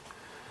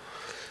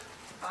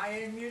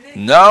 Bayern Munich?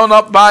 No,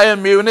 not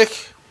Bayern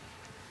Munich.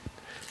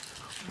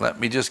 Let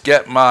me just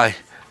get my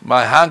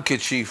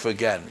handkerchief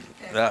again.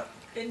 Yeah.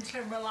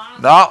 Inter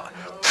Milan? No,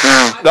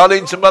 not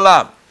Inter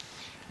Milan.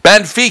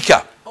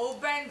 Benfica. Oh,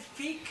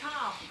 Benfica.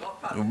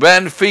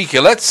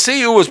 Benfica. Let's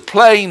see who was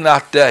playing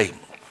that day.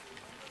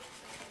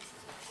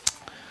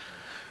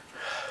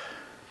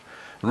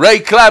 Ray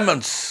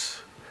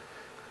Clements,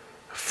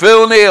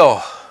 Phil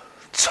Neal,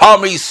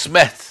 Tommy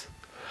Smith.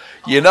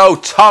 You know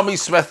Tommy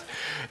Smith.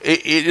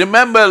 You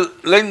remember,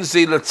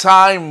 Lindsay, the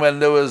time when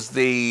there was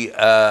the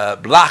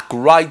black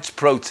rights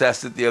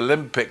protest at the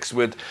Olympics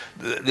with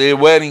they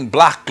were wearing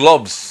black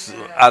gloves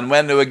and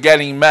when they were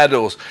getting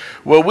medals?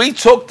 Well, we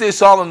took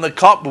this on in the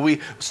cup, but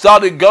we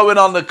started going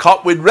on the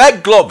cup with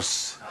red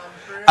gloves.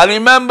 And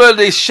remember,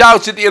 the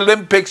shout at the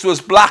Olympics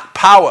was black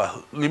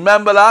power.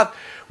 Remember that?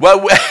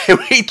 Well,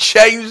 we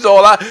changed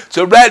all that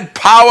to red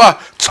power.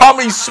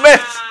 Tommy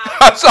Smith.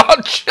 That's our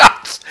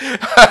chance.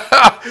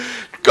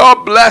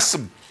 God bless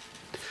him.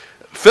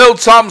 Phil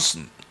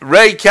Thompson,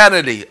 Ray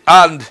Kennedy,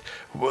 and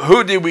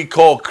who did we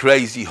call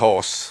Crazy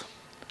Horse?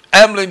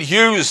 Emlyn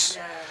Hughes,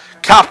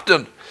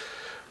 captain.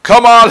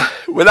 Come on,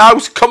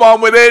 without, come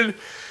on within.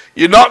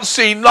 You're not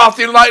seeing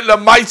nothing like the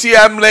mighty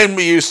Emlyn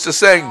we used to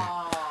sing.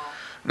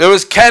 There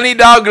was Kenny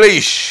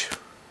Dalglish,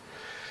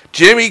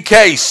 Jimmy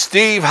Case,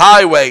 Steve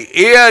Highway,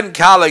 Ian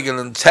Callaghan,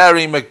 and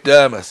Terry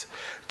McDermott.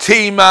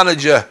 Team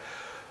manager,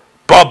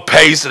 Bob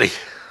Paisley.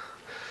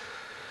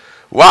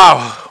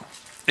 Wow.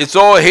 It's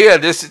all here.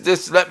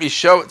 This. Let me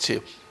show it to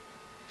you.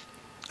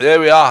 There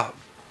we are.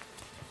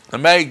 The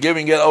maid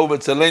giving it over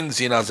to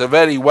Lindsay, and it's a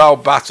very well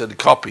battered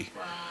copy.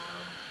 Wow.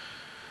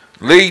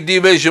 League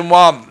Division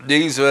 1.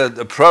 These are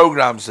the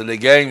programs that the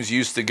games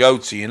used to go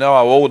to. You know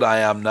how old I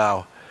am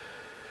now.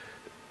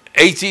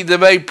 18th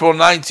of April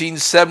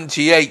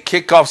 1978.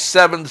 Kickoff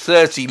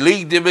 7:30.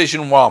 League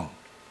Division 1.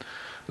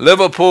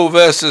 Liverpool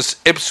versus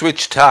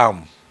Ipswich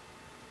Town.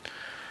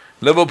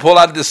 Liverpool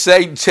had the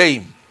same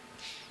team.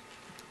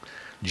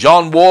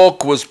 John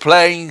Walk was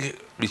playing,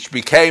 which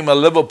became a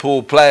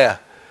Liverpool player.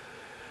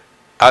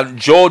 And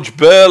George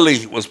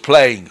Burley was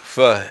playing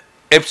for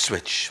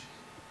Ipswich.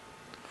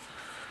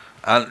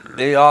 And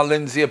they are,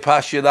 Lindsay, I'll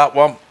pass you that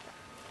one.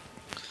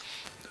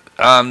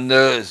 And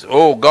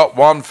got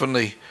one from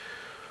the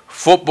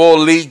Football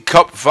League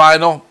Cup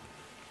final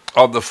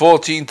of the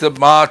 14th of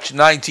March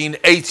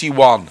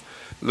 1981.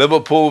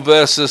 Liverpool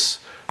versus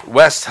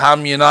West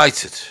Ham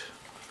United.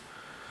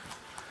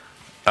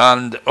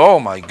 And, oh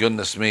my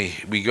goodness me,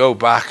 we go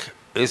back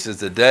This is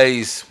the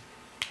days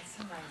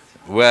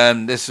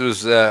when this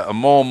was a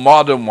more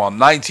modern one.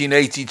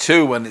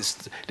 1982, when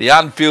the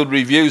Anfield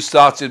Review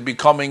started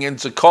becoming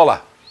into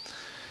colour.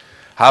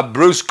 Had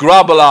Bruce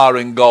Grobbelaar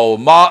in goal.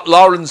 Mark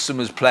Lawrenson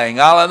was playing.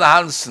 Alan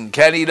Hansen,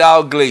 Kenny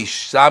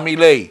Dalglish, Sammy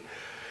Lee,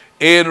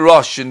 Ian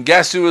Rush. And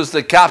guess who was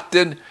the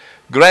captain?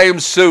 Graham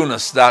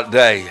Souness that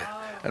day.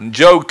 And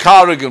Joe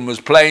Corrigan was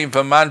playing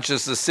for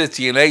Manchester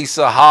City, and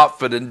Asa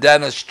Hartford and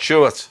Dennis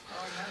Stewart.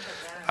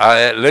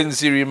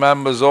 Lindsay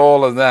remembers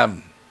all of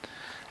them.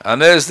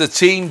 And there's the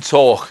team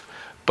talk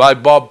by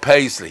Bob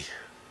Paisley.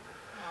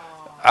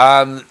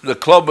 And the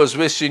club was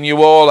wishing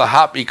you all a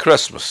happy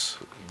Christmas.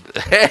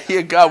 There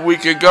you go. We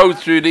could go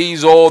through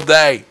these all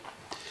day.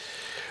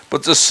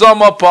 But to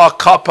sum up our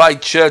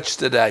Kopite Church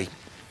today,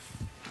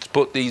 let's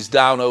put these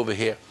down over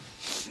here.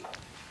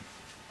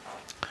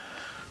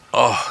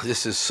 Oh,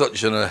 this is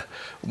such a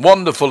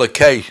wonderful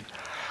occasion.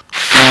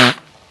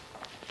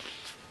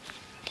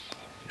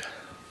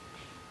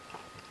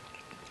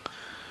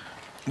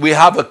 We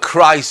have a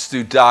Christ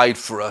who died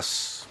for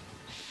us.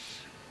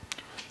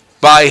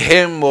 By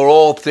him were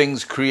all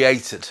things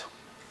created.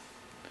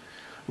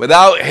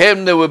 Without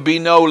him there would be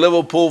no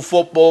Liverpool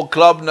Football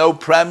Club, no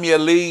Premier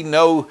League,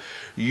 no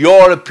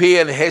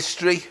European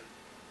history.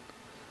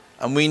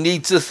 And we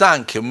need to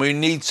thank him. We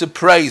need to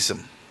praise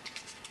him.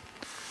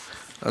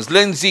 As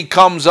Lindsay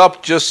comes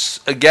up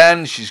just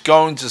again, she's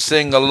going to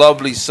sing a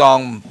lovely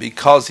song,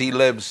 Because He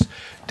Lives.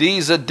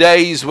 These are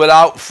days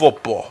without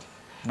football,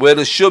 where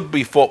there should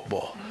be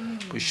football.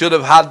 We should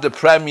have had the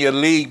Premier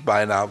League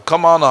by now.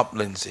 Come on up,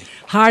 Lindsay.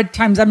 Hard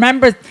times. I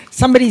remember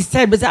somebody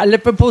said, was it a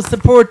Liverpool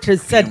supporter,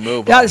 said,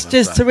 that's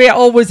just the way it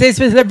always is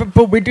with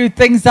Liverpool. We do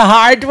things the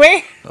hard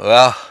way.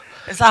 Well,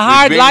 it's a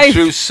hard we've been life.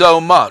 through so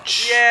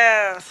much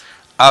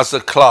as a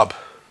club.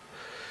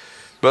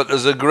 But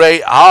there's a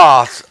great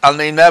heart, and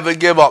they never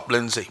give up,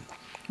 Lindsay.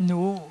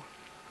 No.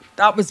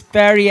 That was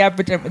very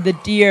evident with the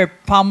dear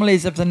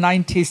families of the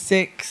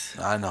 96.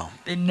 I know.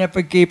 They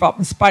never gave up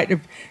in spite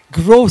of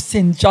gross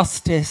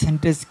injustice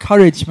and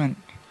discouragement.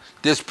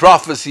 This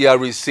prophecy I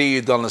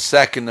received on the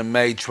 2nd of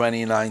May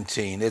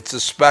 2019. It's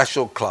a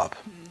special club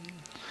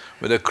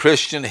with a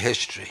Christian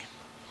history.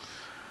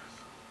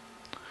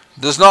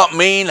 Does not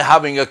mean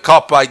having a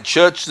Kopite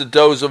church that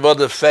those of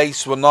other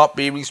faiths will not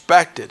be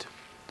respected.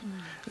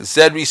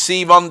 Instead,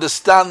 receive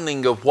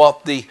understanding of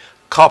what the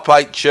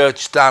Kopite church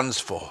stands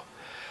for.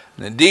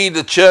 And indeed,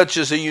 the church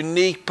is a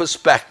unique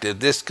perspective.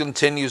 This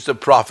continues the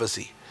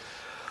prophecy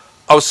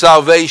of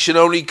salvation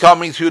only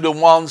coming through the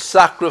one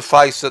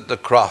sacrifice at the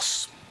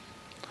cross.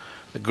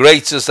 The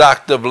greatest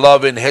act of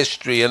love in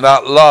history, and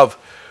that love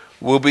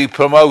will be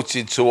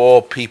promoted to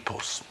all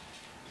peoples.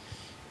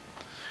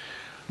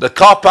 The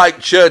Kopite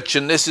church,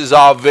 and this is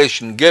our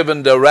vision,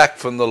 given direct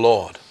from the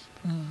Lord,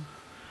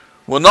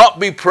 will not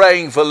be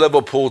praying for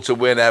Liverpool to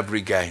win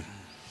every game.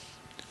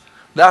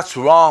 That's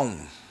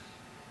wrong.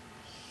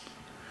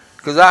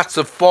 Because that's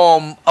a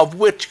form of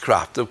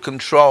witchcraft, of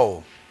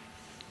control.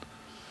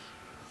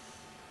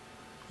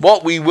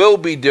 What we will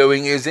be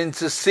doing is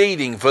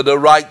interceding for the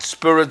right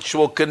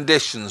spiritual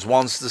conditions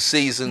once the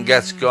season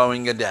gets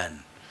going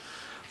again.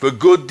 For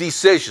good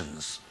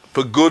decisions,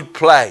 for good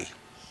play.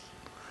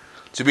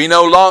 To be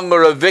no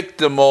longer a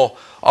victim or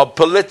of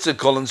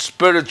political and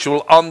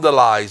spiritual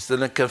underlies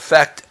that can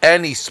affect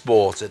any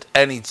sport at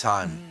any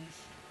time.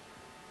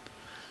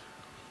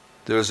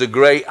 There is a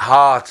great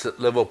heart at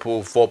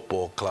Liverpool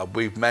Football Club.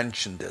 We've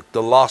mentioned it.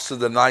 The loss of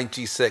the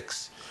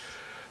 96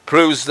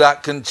 proves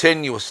that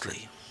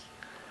continuously.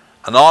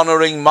 And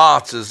honouring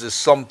martyrs is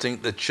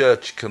something the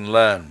church can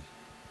learn.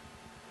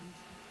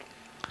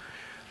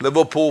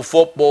 Liverpool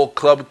Football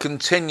Club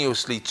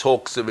continuously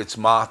talks of its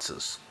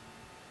martyrs.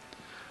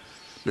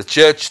 The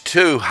church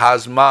too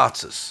has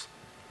martyrs,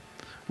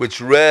 which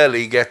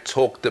rarely get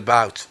talked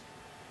about.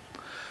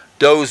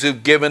 Those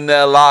who've given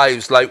their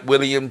lives, like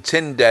William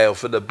Tyndale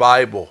for the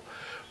Bible,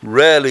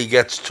 rarely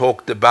gets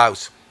talked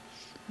about.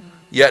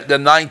 Yet the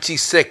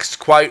 96,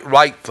 quite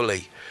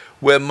rightfully,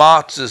 were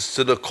martyrs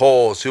to the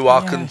cause who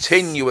are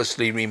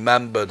continuously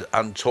remembered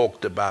and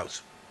talked about.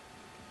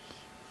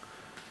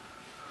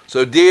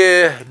 So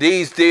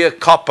these dear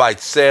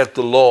Kopites, saith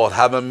the Lord,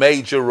 have a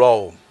major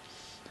role.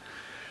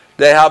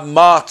 They have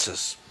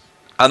martyrs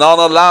and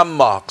honor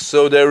landmarks.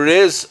 So there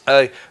is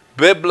a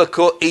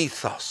biblical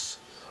ethos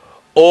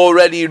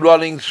already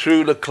running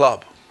through the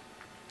club.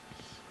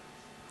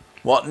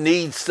 What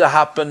needs to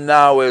happen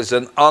now is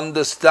an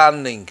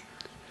understanding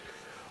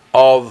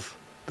of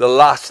the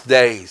last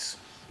days.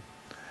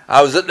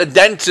 I was at the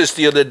dentist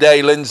the other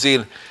day, Lindsay,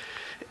 and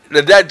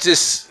the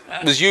dentist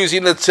was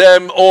using the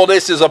term, all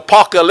this is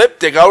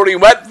apocalyptic. I only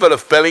went for the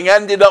filling,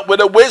 ended up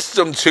with a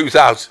wisdom tooth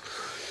out.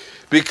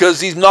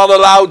 Because he's not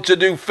allowed to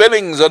do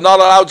fillings, or not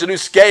allowed to do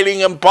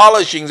scaling and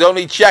polishings,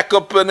 only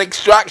check-up and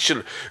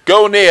extraction.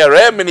 Go near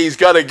him and he's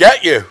got to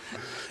get you.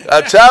 I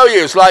tell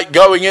you, it's like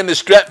going into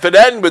Stretford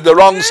End with the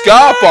wrong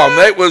scarf on.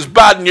 It was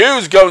bad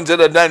news going to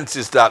the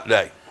dentist that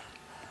day.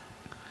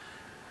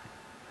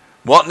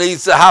 What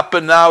needs to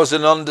happen now is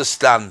an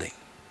understanding.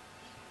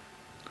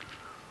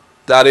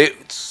 that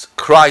it's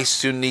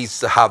Christ who needs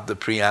to have the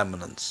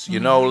preeminence. You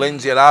know,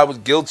 Lindsay and I was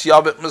guilty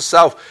of it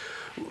myself.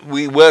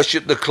 We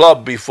worship the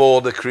club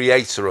before the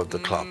creator of the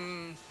club.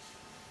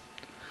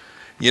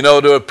 You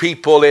know, there are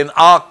people in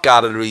art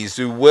galleries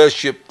who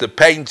worship the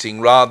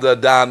painting rather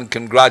than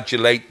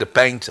congratulate the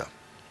painter.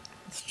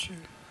 That's true.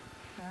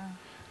 Yeah.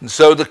 And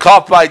so the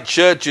Kopite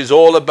Church is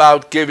all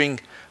about giving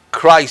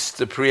Christ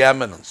the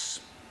preeminence.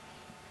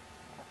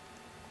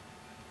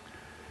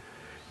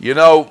 You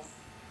know,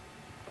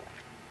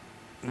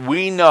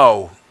 we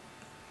know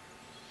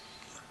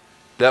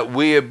that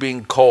we have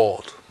been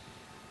called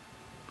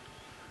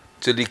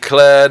to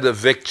declare the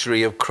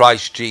victory of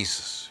Christ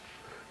Jesus,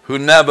 who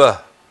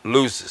never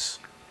loses.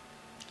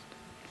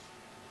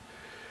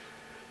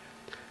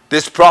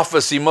 This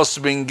prophecy must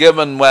have been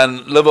given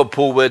when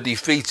Liverpool were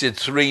defeated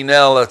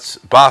 3-0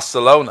 at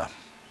Barcelona.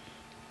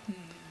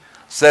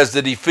 Says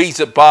the defeat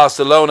at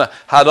Barcelona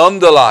had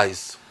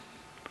underlies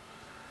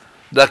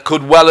that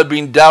could well have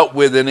been dealt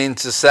with in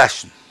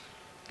intercession.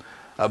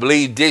 I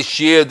believe this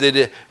year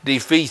the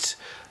defeat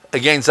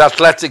against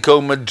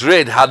Atletico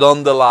Madrid had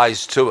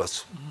underlies to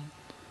it.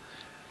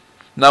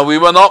 Now, we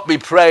will not be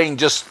praying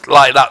just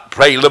like that,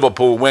 pray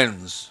Liverpool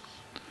wins.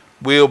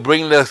 We'll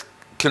bring the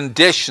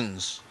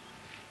conditions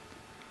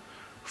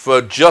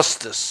for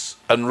justice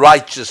and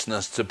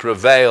righteousness to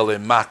prevail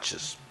in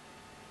matches.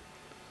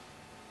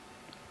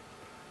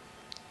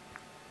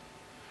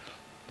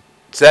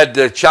 Said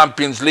the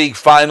Champions League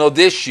final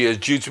this year is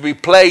due to be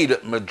played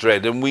at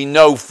Madrid, and we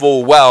know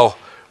full well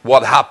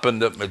what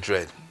happened at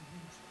Madrid.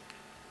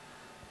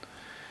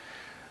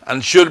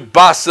 And should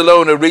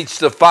Barcelona reach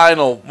the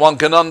final, one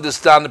can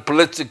understand the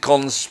political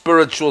and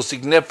spiritual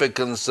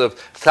significance of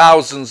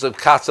thousands of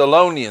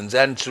Catalonians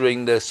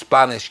entering the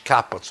Spanish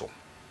capital.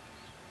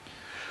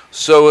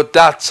 So at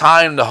that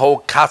time, the whole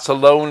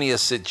Catalonia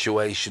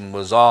situation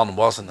was on,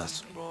 wasn't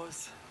it? It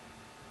was.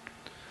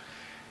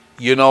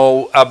 You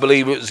know, I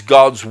believe it was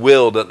God's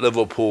will that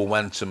Liverpool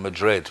went to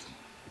Madrid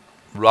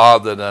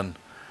rather than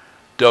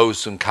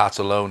those from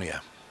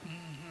Catalonia.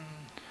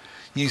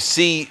 You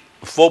see,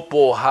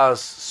 football has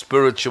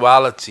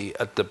spirituality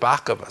at the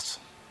back of it.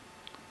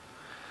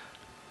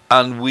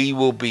 And we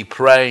will be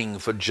praying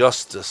for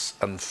justice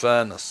and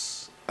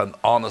fairness and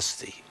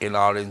honesty in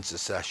our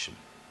intercession.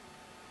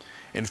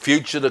 In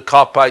future, the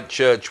Kopite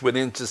Church would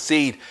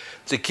intercede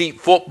to keep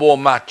football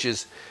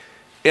matches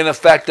in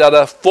effect at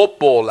a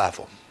football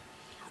level,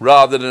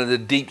 rather than the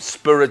deep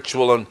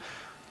spiritual and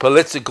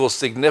political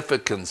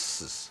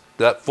significances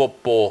that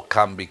football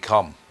can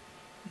become.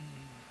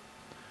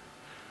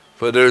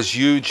 For there's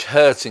huge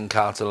hurt in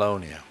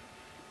Catalonia.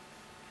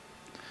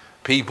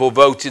 People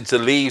voted to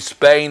leave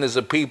Spain as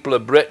the people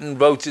of Britain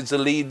voted to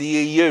leave the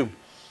EU.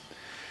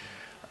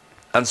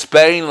 And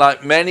Spain,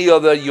 like many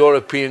other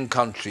European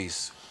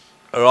countries,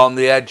 are on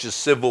the edge of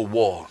civil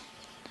war.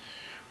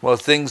 Well,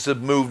 things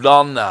have moved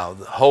on now.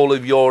 The whole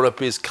of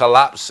Europe is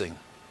collapsing.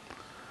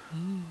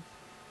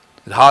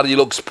 It hardly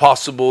looks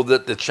possible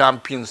that the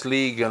Champions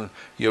League and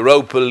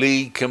Europa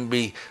League can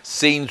be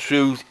seen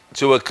through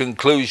to a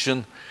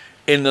conclusion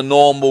in the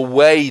normal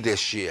way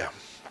this year.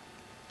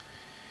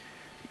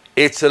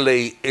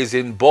 Italy is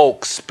in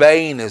bulk.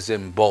 Spain is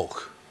in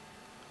bulk.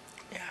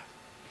 Yeah.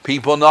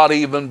 People not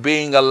even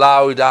being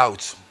allowed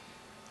out.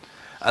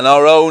 And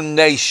our own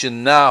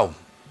nation now,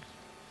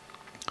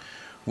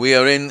 we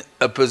are in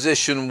a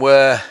position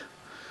where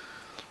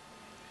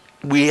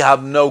we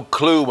have no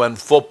clue when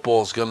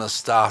football's going to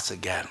start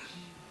again.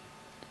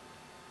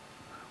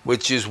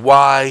 Which is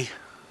why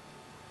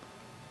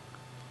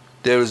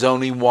there is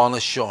only one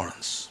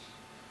assurance.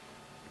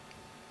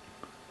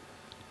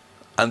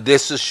 And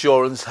this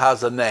assurance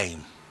has a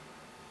name.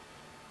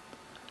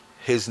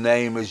 His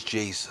name is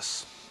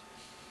Jesus.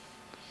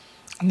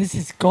 And this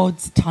is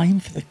God's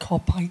time for the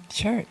Kopite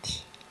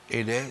Church.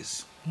 It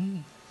is.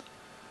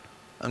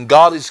 And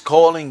God is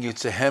calling you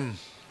to him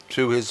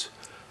through his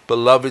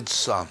beloved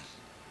Son.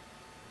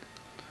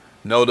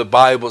 No, the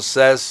Bible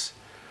says,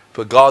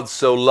 for God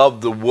so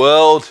loved the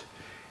world,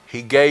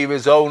 he gave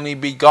his only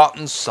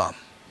begotten Son,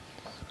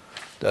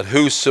 that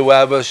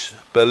whosoever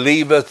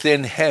believeth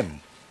in him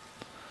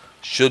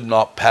should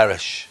not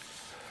perish,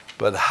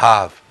 but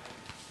have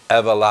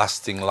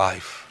everlasting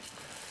life.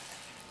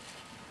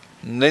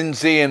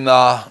 Lindsay, in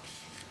our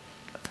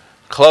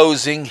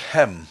closing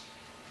hymn,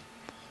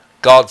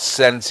 God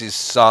sent his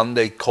Son,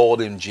 they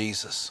called him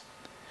Jesus,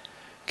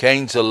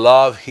 came to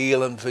love,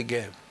 heal and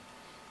forgive.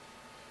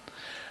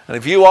 And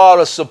if you are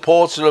a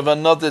supporter of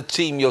another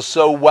team, you're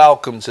so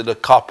welcome to the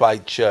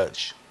Kopite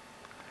Church.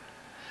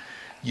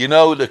 You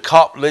know, the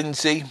Kop,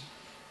 Lindsay,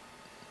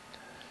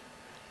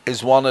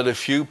 is one of the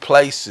few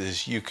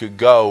places you could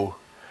go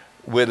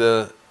with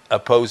an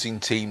opposing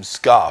team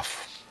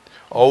scarf.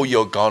 Oh,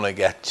 you're going to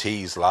get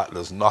teased like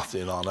there's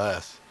nothing on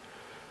earth.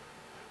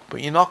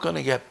 But you're not going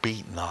to get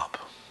beaten up.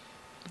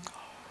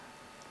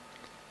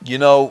 You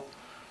know,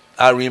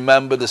 I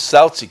remember the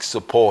Celtic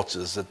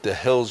supporters at the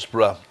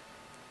Hillsborough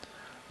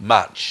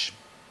match.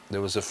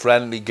 There was a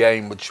friendly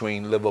game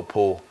between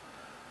Liverpool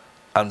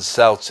and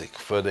Celtic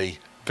for the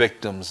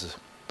victims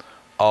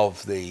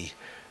of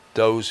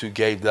those who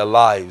gave their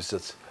lives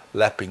at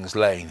Leppings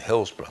Lane,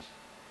 Hillsborough.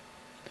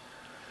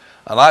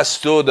 And I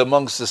stood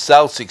amongst the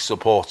Celtic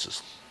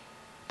supporters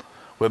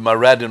with my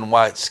red and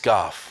white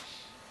scarf.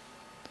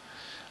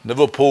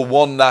 Liverpool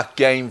won that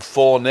game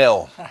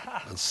 4-0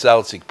 at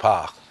Celtic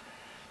Park.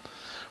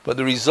 But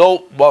the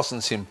result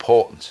wasn't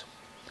important.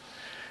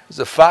 It was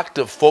the fact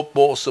that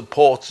football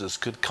supporters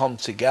could come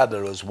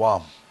together as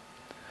one.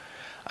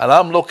 And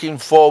I'm looking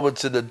forward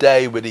to the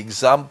day, with the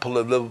example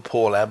of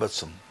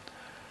Liverpool-Everton,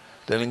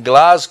 that in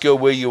Glasgow,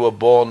 where you were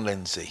born,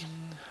 Lindsay,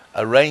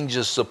 a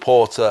Rangers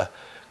supporter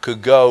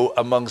could go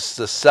amongst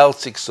the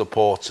Celtic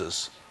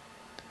supporters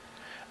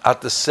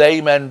at the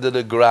same end of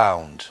the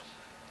ground.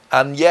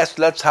 And yes,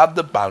 let's have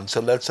the banter,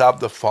 let's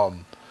have the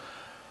fun,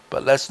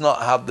 but let's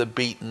not have the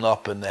beating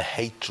up and the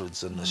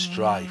hatreds and the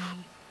strife.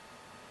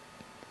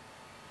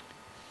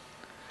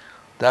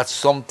 That's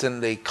something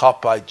the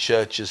Kopite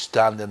Church is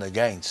standing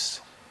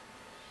against.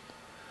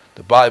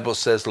 The Bible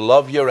says,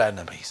 love your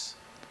enemies.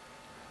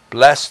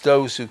 Bless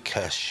those who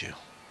curse you.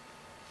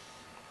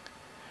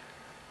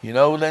 You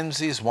know,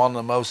 Lindsay, is one of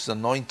the most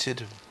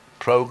anointed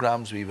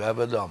programs we've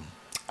ever done.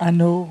 I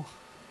know.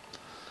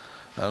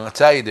 And I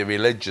tell you, the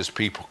religious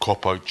people,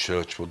 Kopite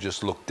Church, will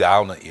just look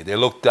down at you. They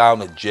look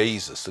down at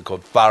Jesus. They're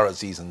called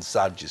Pharisees and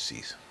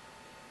Sadducees.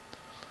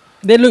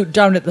 They look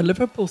down at the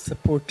Liverpool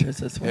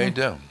supporters as well. They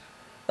do.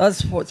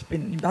 That's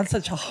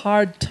such a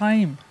hard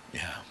time.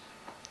 Yeah.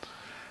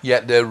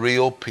 Yet they're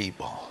real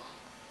people.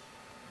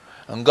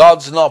 And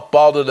God's not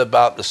bothered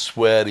about the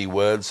sweary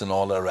words and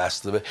all the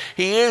rest of it.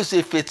 He is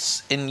if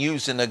it's in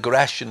using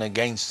aggression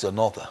against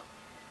another.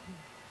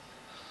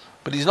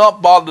 But he's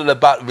not bothered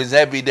about his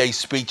everyday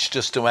speech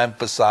just to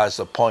emphasize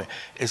a point.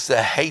 It's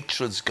the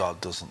hatreds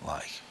God doesn't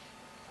like.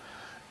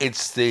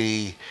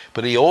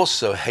 But he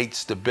also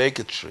hates the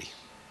bigotry.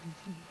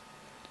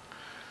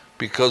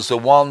 Because the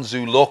ones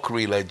who look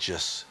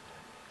religious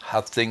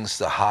have things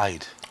to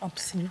hide.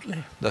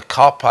 Absolutely. The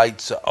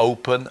Kopites are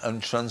open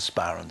and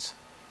transparent.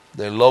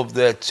 They love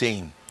their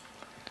team.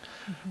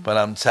 But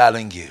I'm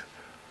telling you,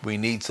 we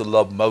need to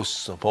love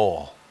most of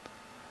all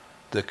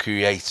the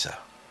creator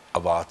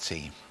of our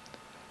team.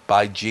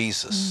 By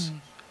Jesus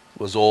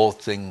was all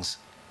things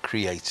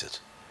created.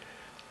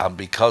 And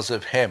because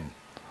of him,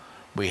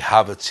 we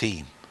have a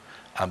team.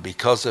 And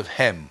because of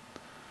him,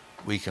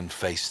 we can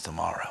face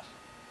tomorrow.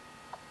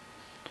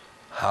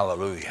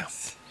 Hallelujah.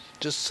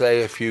 Just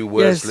say a few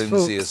words, Yes,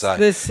 Lindsay, folks,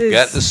 as I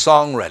get the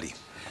song ready.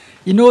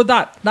 You know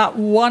that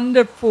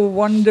wonderful,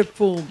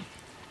 wonderful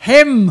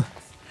hymn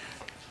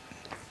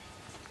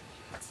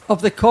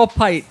of the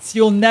Kopites,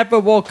 You'll Never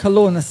Walk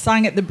Alone, I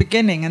sang at the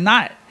beginning, and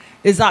that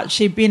is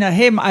actually been a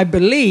hymn, I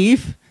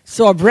believe,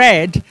 so I've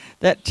read,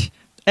 that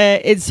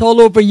it's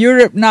all over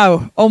Europe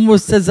now,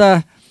 almost as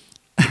a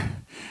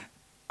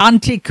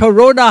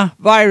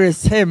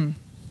anti-coronavirus hymn.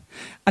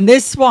 And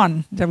this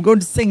one that I'm going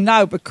to sing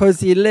now, Because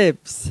He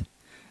Lives,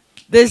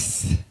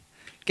 this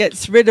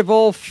gets rid of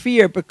all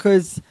fear,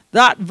 because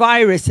that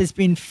virus has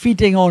been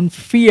feeding on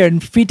fear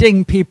and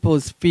feeding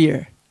people's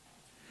fear.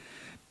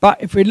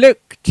 But if we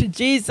look to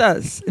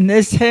Jesus, and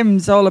this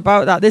hymn's all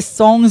about that, this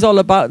song's all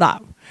about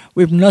that,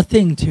 we've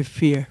nothing to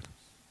fear.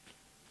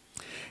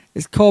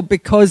 It's called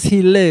Because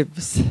He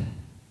Lives,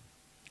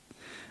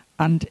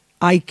 and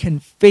I can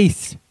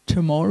face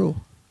tomorrow.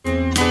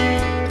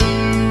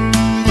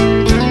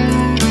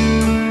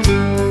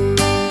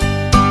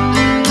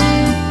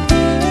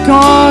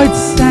 God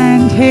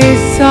sent his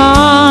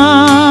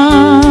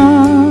son,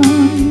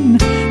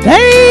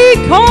 they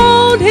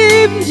called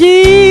him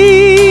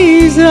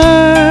Jesus.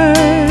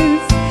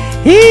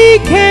 He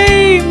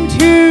came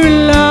to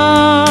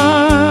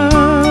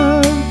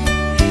love,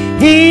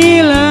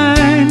 heal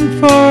and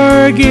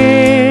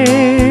forgive.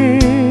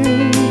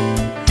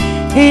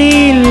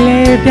 He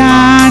lived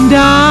and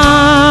died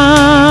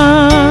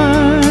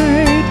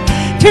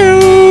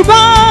to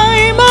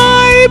buy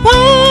my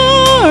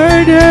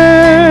pardon.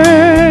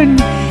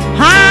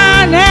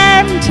 An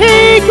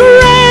empty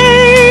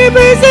grave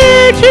is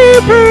here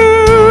to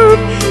prove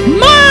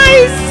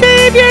my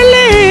Savior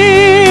lives.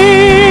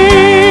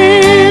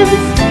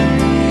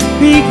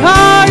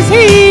 Because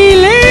He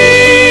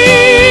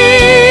lives,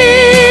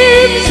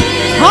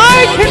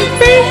 I can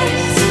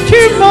face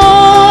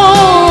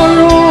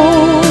tomorrow.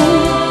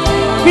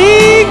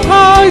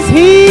 Because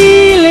He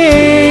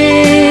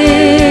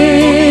lives,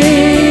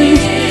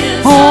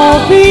 all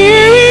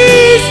fear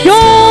is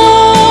gone.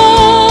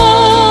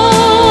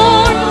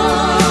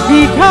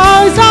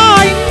 Because I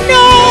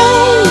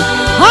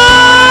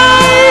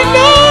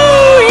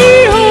know He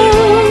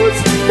holds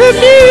the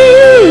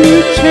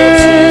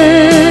future,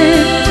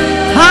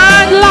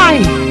 and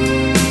life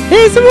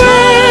is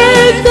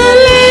worth the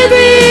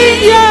living,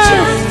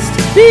 yes,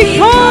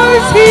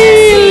 because He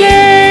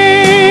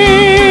lives.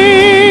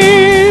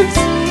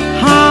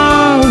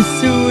 How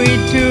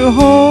sweet to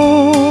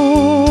hold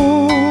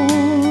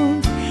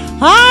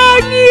a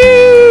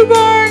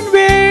newborn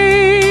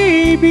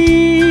baby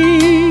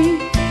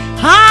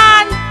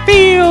and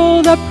feel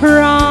the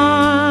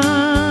pride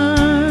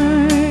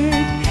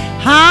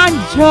and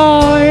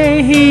joy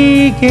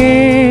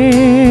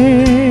gives,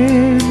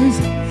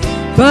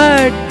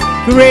 but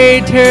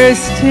greater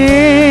still,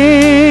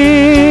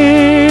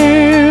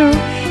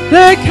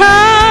 the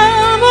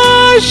calm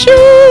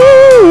assurance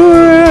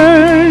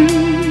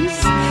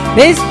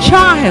this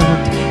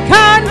child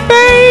can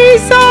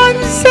face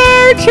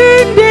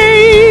uncertain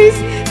days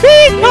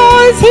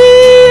because he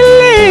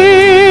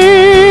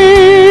lives.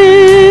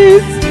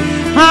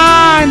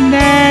 And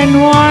then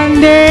one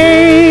day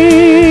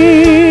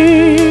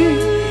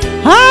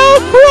I'll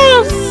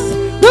cross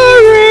the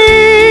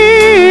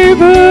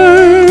river,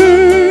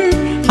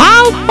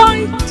 I'll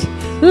fight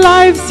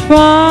life's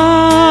final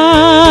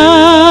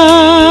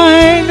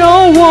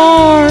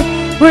war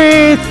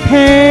with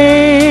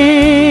pain.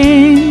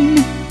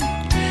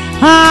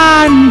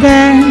 And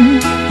then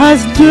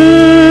as death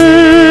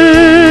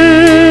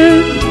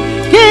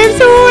gives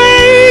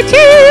way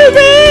to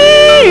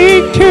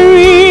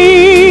victory,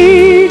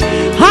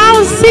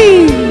 I'll see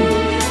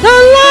the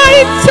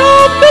lights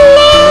of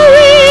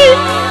glory,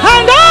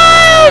 and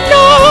I'll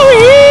know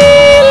he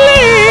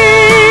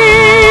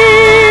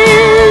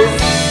lives.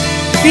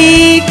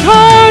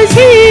 Because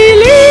he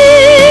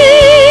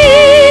lives,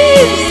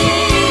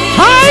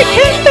 I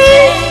can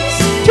face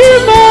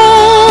tomorrow.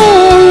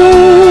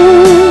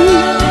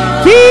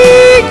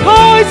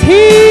 Because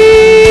he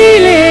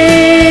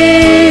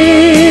lives,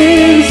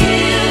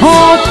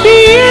 all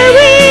fear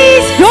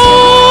is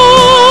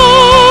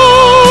gone.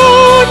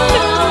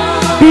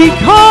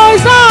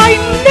 Because I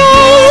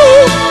know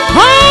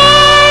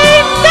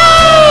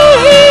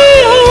he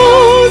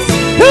owns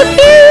the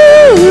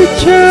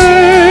future,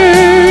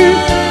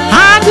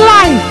 and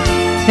life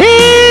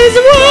is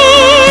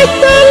worth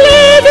the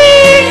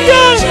living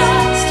just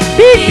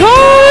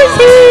because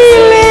he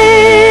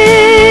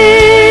lives.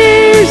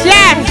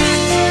 Yes,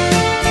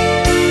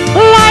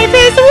 life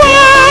is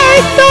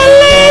worth the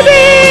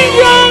living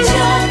just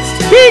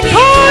because